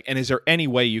question is, like, and is there any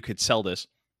way you could sell this?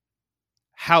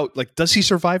 How, like, does he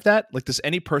survive that? Like, does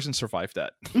any person survive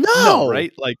that? No,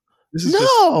 right? Like, this is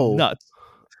just nuts.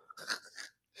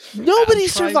 Nobody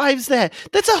survives that.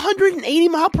 That's 180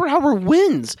 mile per hour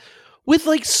winds with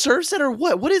like surfs that are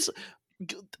what is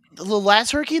the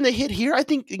last hurricane that hit here? I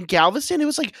think in Galveston, it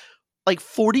was like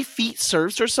 40 feet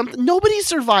surfs or something. Nobody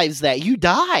survives that. You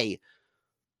die.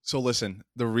 So listen,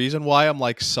 the reason why I'm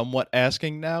like somewhat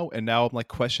asking now, and now I'm like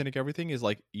questioning everything, is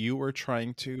like, you were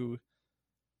trying to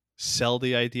sell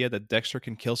the idea that Dexter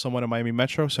can kill someone in Miami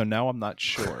Metro. So now I'm not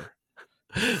sure.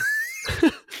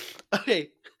 Okay.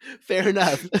 Fair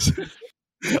enough.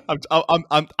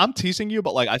 I'm teasing you,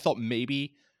 but like, I thought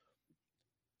maybe,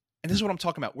 and this is what I'm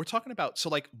talking about. We're talking about, so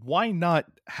like, why not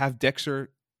have Dexter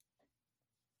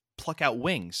pluck out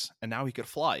wings and now he could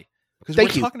fly? Because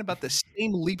we're talking about the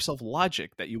same leaps of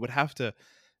logic that you would have to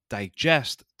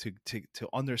digest to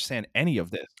understand any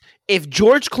of this. If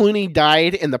George Clooney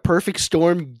died in The Perfect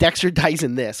Storm, Dexter dies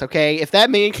in this. Okay, if that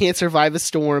man can't survive a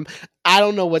storm, I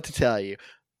don't know what to tell you.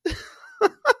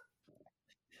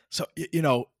 So,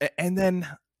 and then,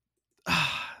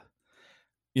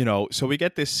 so we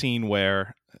get this scene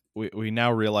where we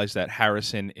now realize that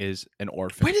Harrison is an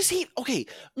orphan. Where does he? Okay,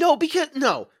 no, because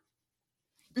no.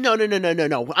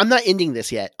 I'm not ending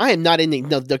this yet. I am not ending.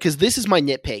 No, because this is my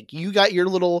nitpick. You got your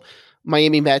little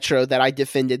Miami Metro that I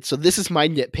defended, so this is my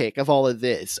nitpick of all of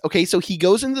this. Okay, so he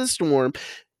goes into the storm.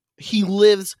 He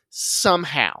lives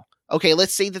somehow. Okay,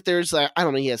 let's say that there's I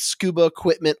don't know, he has scuba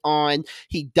equipment on.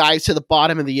 He dives to the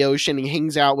bottom of the ocean. He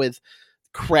hangs out with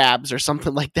crabs or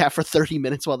something like that for 30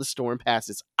 minutes while the storm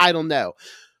passes. I don't know.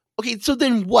 Okay, so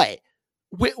then what?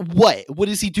 What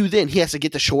does he do then? He has to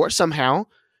get to shore somehow.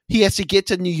 He has to get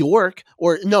to New York,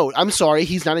 or no, I'm sorry,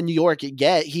 he's not in New York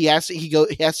yet. He has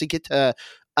to get to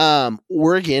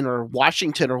Oregon or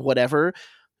Washington or whatever.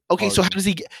 Okay, so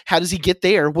how does he get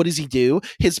there? What does he do?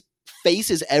 His face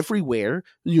is everywhere.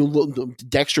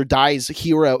 Dexter dies.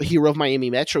 Hero of Miami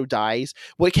Metro dies.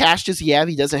 What cash does he have?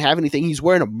 He doesn't have anything. He's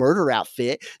wearing a murder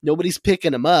outfit. Nobody's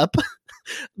picking him up.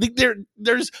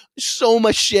 There's so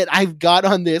much shit I've got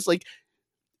on this, like,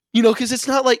 because it's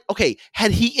not like, okay,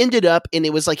 had he ended up and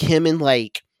it was like him in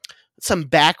like some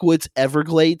backwoods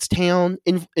Everglades town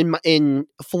in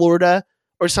Florida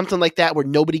or something like that, where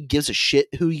nobody gives a shit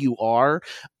who you are,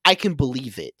 I can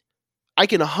believe it. I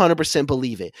can 100%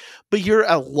 believe it. But you're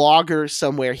a logger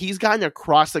somewhere. He's gotten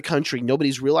across the country.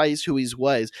 Nobody's realized who he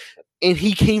was. And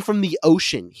he came from the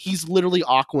ocean. He's literally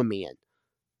Aquaman.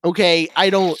 Okay?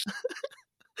 I don't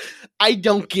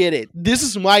get it. This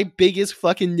is my biggest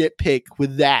fucking nitpick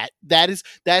with that.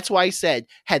 That's why I said,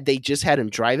 had they just had him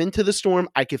drive into the storm,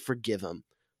 I could forgive him.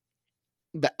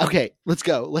 But, okay, let's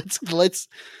go. Let's.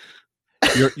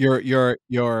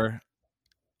 You're,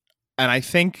 and I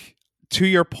think, to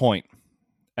your point,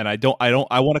 and I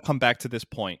want to come back to this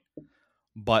point,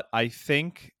 but I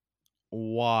think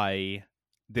why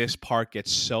this part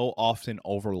gets so often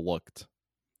overlooked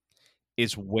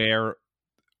is where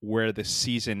the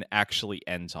season actually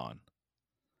ends on.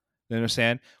 You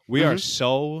understand? We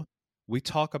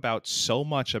talk about so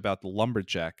much about the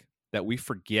lumberjack that we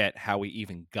forget how we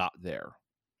even got there.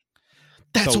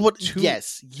 That's So what. to-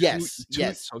 Yes.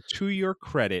 So to your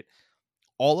credit,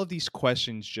 all of these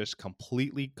questions just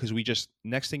completely, because we just,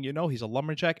 next thing you know, he's a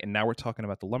lumberjack, and now we're talking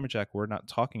about the lumberjack. We're not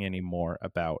talking anymore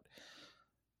about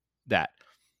that.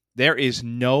 There is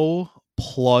no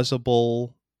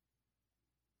plausible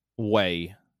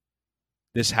way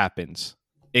this happens,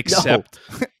 except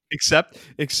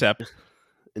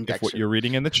And if what Dexter. you're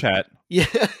reading in the chat, Yeah.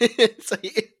 It's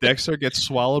like- Dexter gets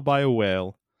swallowed by a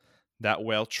whale. That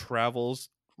whale travels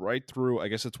right through, I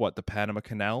guess it's what, the Panama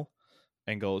Canal,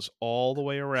 and goes all the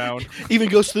way around. even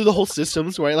goes through the whole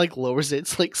systems where it like lowers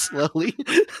it like slowly.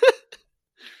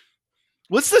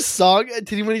 What's the song?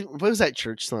 Did anybody? What was that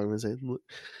church song? Was it?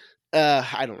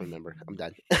 I don't remember. I'm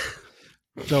done.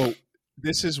 So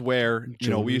this is where,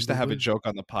 we used to have a joke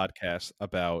on the podcast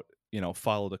about,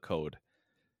 follow the code.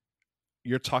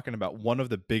 You're talking about one of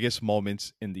the biggest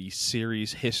moments in the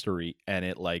series history, and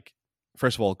it, like,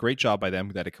 first of all, great job by them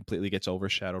that it completely gets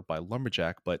overshadowed by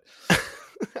Lumberjack, but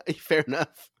Fair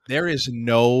enough. there is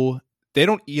they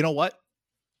don't, you know what?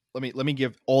 Let me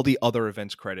give all the other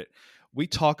events credit. We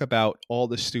talk about all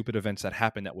the stupid events that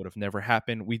happened that would have never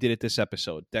happened. We did it this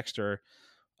episode. Dexter,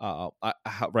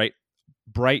 right?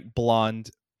 Bright blonde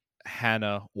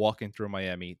Hannah walking through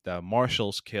Miami. The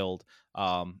marshals killed.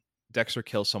 Dexter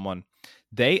kills someone.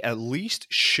 They at least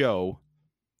show,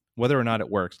 whether or not it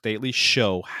works, they at least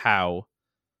show how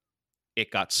it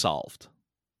got solved.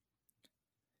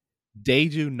 They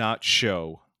do not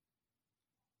show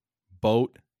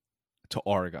boat to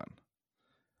Oregon.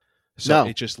 So No.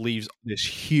 it just leaves this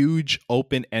huge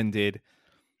open-ended.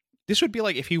 This would be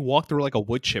like if he walked through like a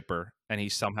wood chipper and he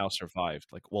somehow survived.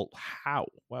 Like, well, how?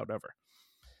 Whatever.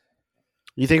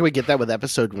 You think we get that with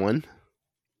episode 1?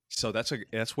 So that's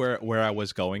where I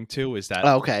was going to, is that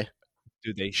Oh, okay.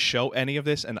 do they show any of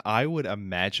this? And I would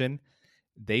imagine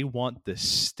they want the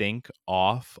stink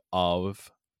off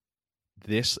of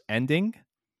this ending,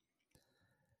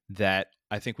 that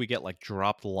I think we get like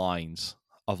dropped lines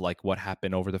of like what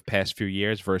happened over the past few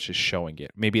years versus showing it.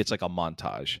 Maybe it's like a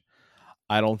montage.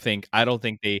 I don't think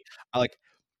the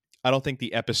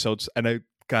episodes, and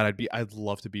I'd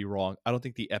love to be wrong. I don't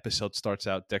think the episode starts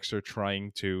out Dexter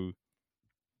trying to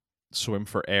swim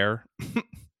for air.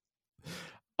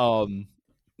 You want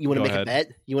to make a bet?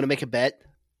 You want to make a bet?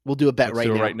 We'll do a bet let's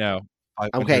do it right now.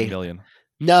 right now. 500 Okay. million.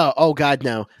 No. Oh God,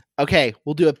 no. Okay,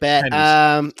 we'll do a bet.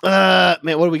 Pennies.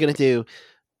 Man, what are we gonna do?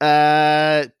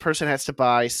 Person has to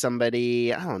buy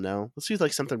somebody. I don't know. Let's do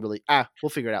like something really. We'll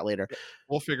figure it out later.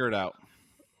 We'll figure it out.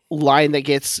 Line that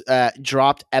gets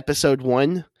dropped episode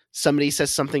 1. Somebody says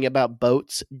something about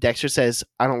boats. Dexter says,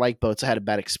 "I don't like boats. I had a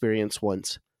bad experience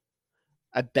once."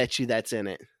 I bet you that's in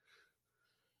it.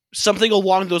 Something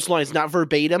along those lines, not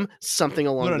verbatim. Something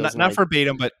along those lines. Not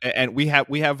verbatim, but and we have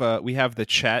the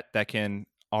chat that can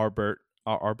arbiter.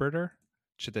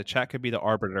 The chat could be the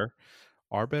arbiter.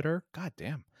 God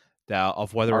damn.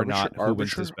 Of whether or not who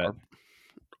wins this bet.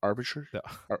 Arbiter. The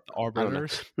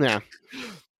arbiters. Yeah.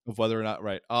 Of whether or not,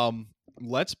 right.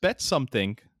 Let's bet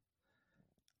something.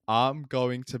 I'm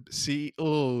going to see.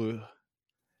 Oh,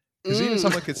 because even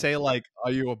someone could say like,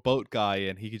 "Are you a boat guy?"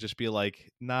 and he could just be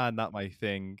like, "Nah, not my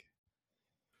thing."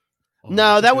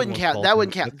 No, that wouldn't count. That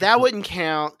wouldn't count. That wouldn't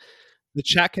count. The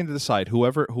chat can decide.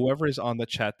 Whoever is on the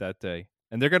chat that day,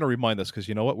 and they're going to remind us, because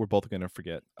you know what, we're both going to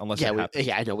forget unless it happens.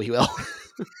 Yeah, I know we will.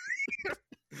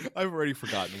 I've already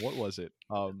forgotten. What was it?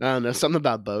 I don't know. Something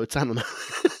about boats. I don't know.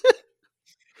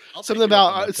 Something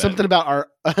about our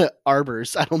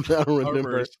arbors. I don't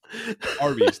remember.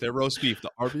 Arby's, their roast beef,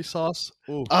 the Arby's sauce.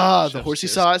 Ooh, the horsey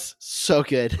sauce, so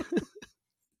good.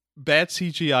 Bad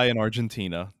CGI in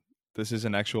Argentina. This is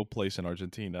an actual place in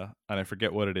Argentina, and I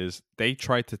forget what it is. They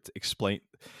tried to explain.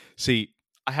 See,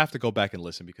 I have to go back and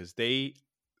listen, because they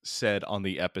said on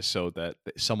the episode that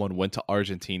someone went to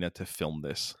Argentina to film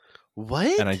this.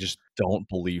 What? And I just don't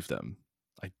believe them.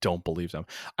 I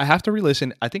have to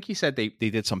re-listen. I think he said they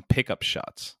did some pickup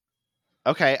shots.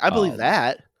 Okay, I believe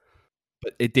that.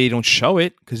 But they don't show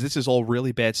it, because this is all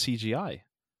really bad CGI.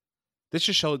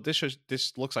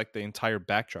 This looks like the entire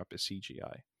backdrop is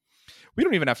CGI. We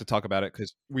don't even have to talk about it,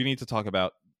 because we need to talk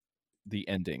about the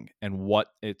ending and what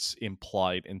its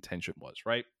implied intention was,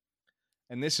 right?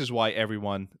 And this is why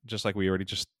everyone, just like we already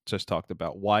just talked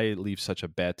about, why it leaves such a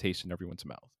bad taste in everyone's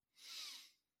mouth.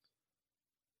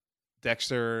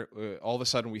 Dexter, all of a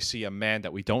sudden we see a man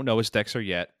that we don't know is Dexter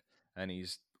yet, and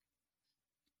he's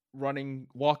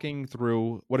walking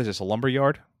through, what is this, a lumber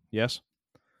yard? Yes.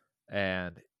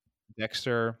 And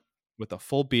Dexter with a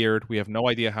full beard, we have no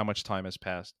idea how much time has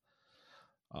passed.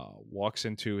 walks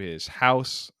into his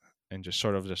house and just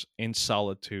sort of just in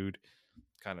solitude,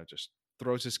 kind of just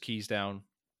throws his keys down,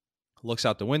 looks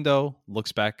out the window,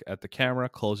 looks back at the camera,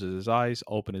 closes his eyes,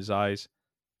 opens his eyes.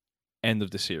 End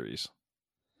of the series.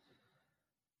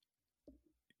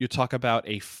 You talk about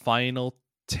a final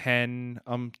 10,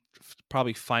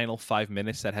 probably final 5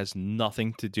 minutes that has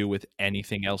nothing to do with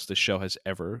anything else the show has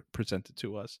ever presented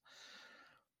to us.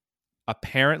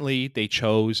 Apparently, they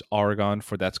chose Oregon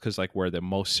for that's because like where the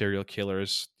most serial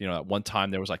killers. At one time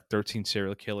there was like 13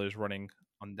 serial killers running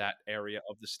on that area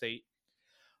of the state.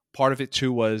 Part of it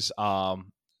too was the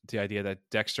idea that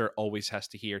Dexter always has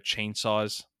to hear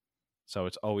chainsaws, so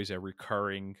it's always a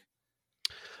recurring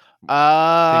thing in his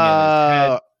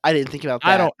head. I didn't think about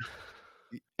that.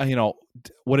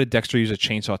 What did Dexter use a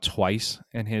chainsaw twice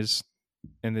in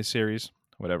this series?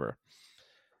 Whatever.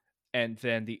 And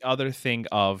then the other thing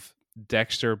of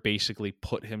Dexter basically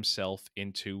put himself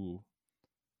into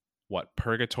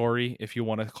purgatory, if you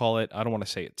want to call it. I don't want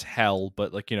to say it's hell,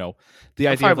 but the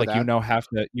idea of like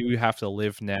you have to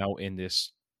live now in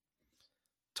this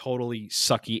totally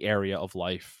sucky area of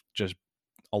life, just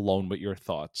alone with your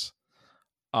thoughts.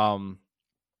 And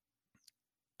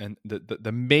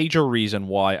the major reason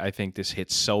why I think this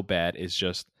hits so bad is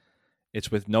just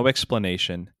it's with no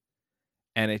explanation,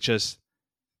 and it just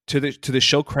to the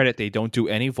show credit, they don't do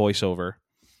any voiceover,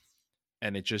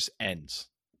 and it just ends.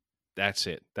 That's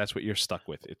it. That's what you're stuck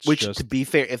with. To be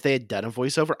fair, if they had done a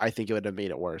voiceover, I think it would have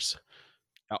made it worse.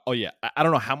 Oh yeah, I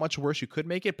don't know how much worse you could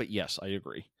make it, but yes, I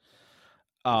agree.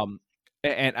 And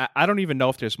I don't even know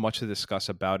if there's much to discuss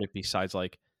about it besides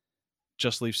like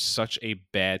just leaves such a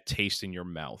bad taste in your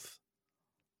mouth.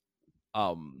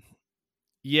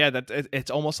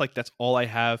 It's almost like that's all I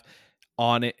have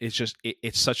on it. It's just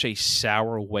it's such a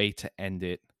sour way to end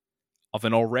it of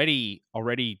an already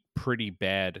pretty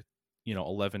bad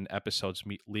 11 episodes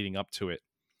leading up to it.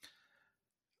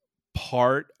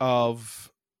 Part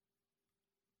of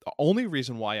the only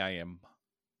reason why I am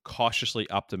cautiously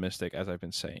optimistic, as I've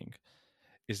been saying,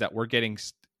 is that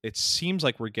it seems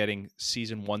like we're getting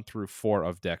season 1 through 4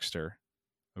 of Dexter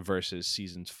versus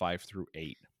seasons 5 through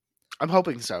 8. I'm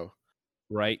hoping so.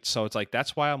 Right? So it's like,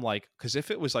 that's why I'm like, because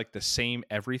if it was like the same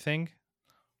everything.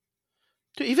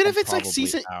 Dude, even if it's like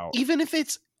even if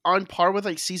it's on par with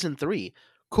like season 3,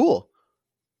 cool.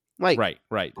 Like,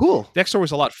 right. Cool. Dexter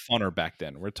was a lot funner back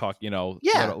then. We're talking,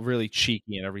 yeah, really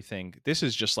cheeky and everything. This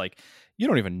is just like, you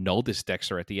don't even know this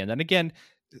Dexter at the end. And again,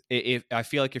 if I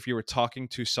feel like if you were talking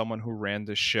to someone who ran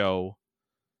the show,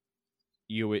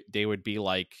 they would be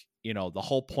like, the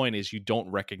whole point is you don't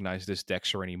recognize this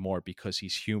Dexter anymore because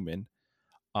he's human.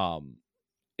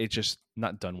 It's just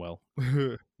not done well.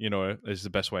 Is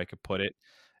the best way I could put it.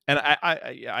 And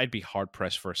I'd be hard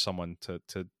pressed for someone to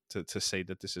say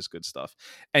that this is good stuff.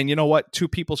 And you know what? To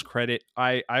people's credit,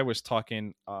 I was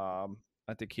talking. I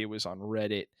think he was on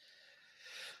Reddit.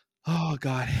 Oh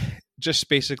God, just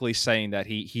basically saying that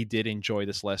he did enjoy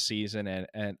this last season,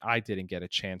 and I didn't get a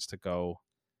chance to go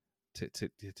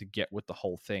to get with the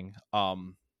whole thing.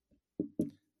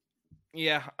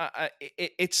 Yeah,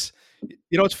 it's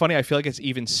it's funny. I feel like it's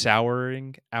even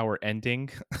souring our ending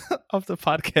of the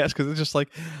podcast because it's just like,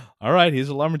 all right, he's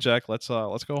a lumberjack. Let's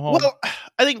go home. Well,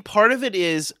 I think part of it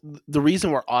is the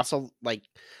reason we're also like,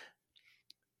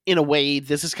 in a way,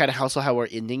 this is kind of also how we're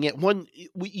ending it. One,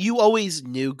 you always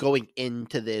knew going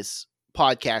into this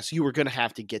podcast you were going to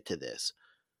have to get to this,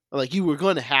 like you were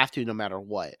going to have to no matter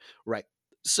what, right?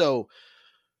 So.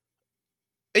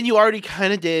 And you already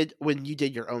kind of did when you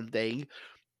did your own thing.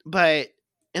 But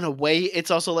in a way,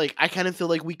 it's also like, I kind of feel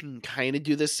like we can kind of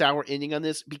do this sour ending on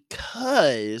this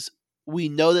because we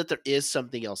know that there is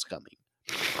something else coming.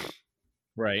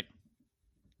 Right.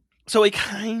 So it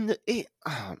kind of, I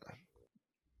don't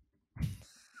know.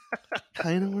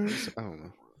 Kind of works? I don't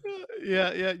know.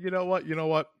 Yeah. You know what?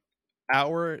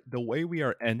 The way we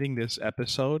are ending this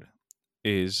episode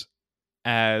is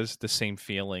as the same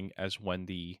feeling as when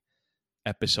the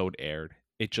episode aired.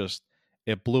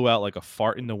 It blew out like a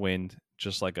fart in the wind,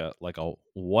 just like a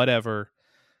whatever.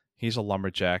 He's a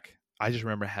lumberjack. I just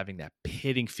remember having that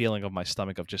pitting feeling of my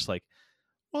stomach of just like,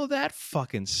 well, that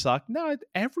fucking sucked. No,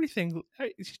 everything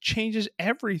it changes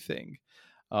everything.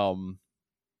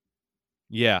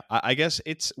 Yeah, I guess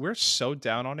we're so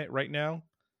down on it right now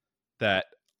that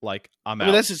like I'm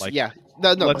out. This is like,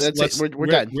 No, that's it. We're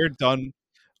done. We're done.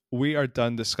 We are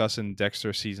done discussing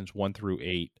Dexter seasons 1 through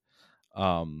 8.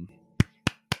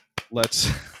 Let's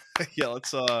give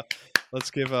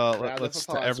let's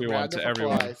to everyone.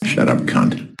 Shut up,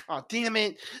 cunt. Oh, damn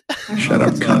it. Shut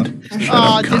up, cunt. Shut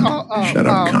up,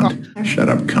 cunt. Shut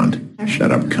up, cunt.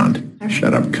 Shut up, cunt.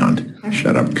 Shut up, cunt.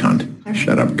 Shut up, cunt.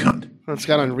 Shut up, cunt. It's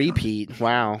got on repeat.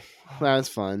 Wow. That was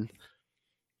fun.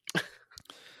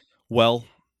 Well,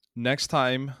 next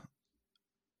time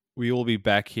we will be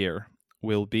back here.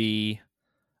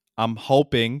 I'm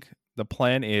hoping, the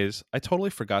plan is, I totally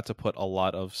forgot to put a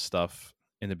lot of stuff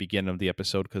in the beginning of the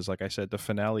episode because, like I said, the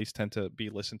finales tend to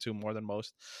be listened to more than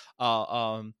most.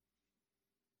 The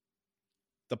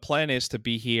plan is to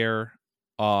be here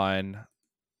on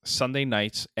Sunday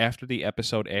nights after the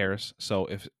episode airs. So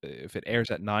if it airs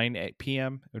at 8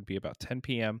 p.m., it would be about 10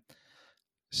 p.m.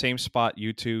 Same spot,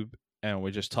 YouTube, and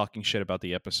we're just talking shit about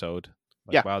the episode.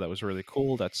 Like, Yeah. wow, that was really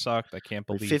cool. That sucked. I can't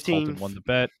believe 15 Colton won the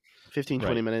bet. 15,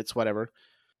 20 minutes, whatever.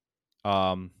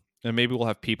 And maybe we'll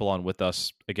have people on with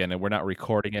us again, and we're not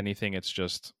recording anything. It's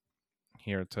just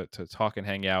here to talk and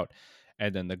hang out.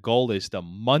 And then the goal is the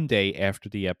Monday after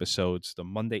the episodes, the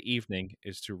Monday evening,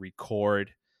 is to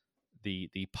record the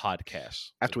podcast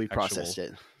After we the processed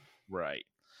it. Right.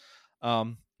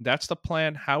 That's the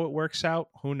plan. How it works out,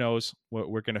 who knows?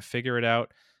 We're going to figure it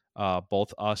out.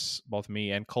 Both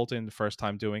me and Colton, the first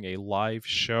time doing a live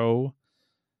show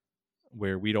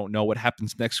where we don't know what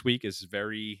happens next week it's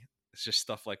just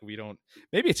stuff like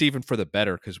maybe it's even for the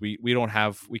better because we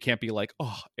can't be like,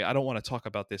 oh, I don't want to talk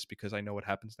about this because I know what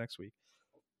happens next week.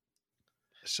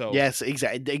 So yes,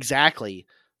 exactly.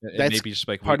 That's maybe just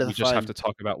like part of we the just fun. have to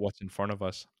talk about what's in front of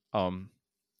us.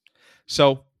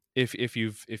 So if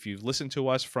you've listened to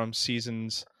us from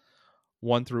seasons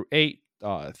 1 through 8,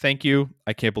 thank you.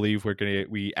 I can't believe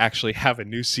we actually have a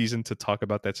new season to talk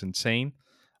about. That's insane.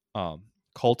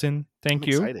 Colton, thank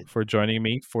you for joining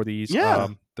me for these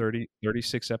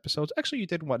 36 episodes. Actually, you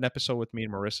did one episode with me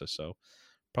and Marissa, so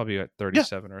probably at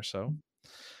 37 or so.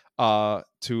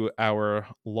 To our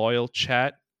loyal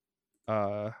chat,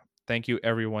 thank you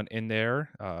everyone in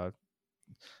there.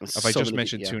 If I just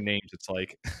mentioned 2 names, it's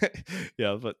like,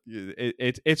 yeah, but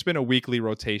it's been a weekly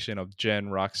rotation of Jen,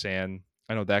 Roxanne.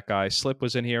 I know that guy. Slip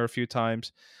was in here a few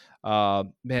times.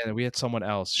 Man, we had someone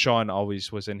else. Sean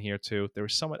always was in here too. There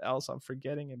was someone else I'm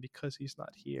forgetting, and because he's not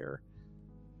here,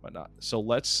 whatnot. So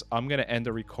I'm gonna end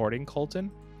the recording,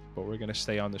 Colton, but we're gonna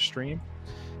stay on the stream.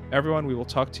 Everyone, we will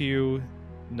talk to you.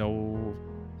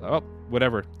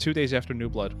 Whatever. 2 days after New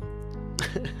Blood.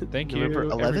 Thank you, November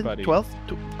 11th, everybody. 12th,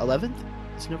 11th.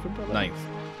 It's November 11th.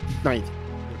 9th.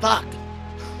 Fuck.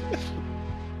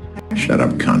 Shut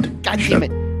up, cunt. God damn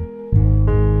it.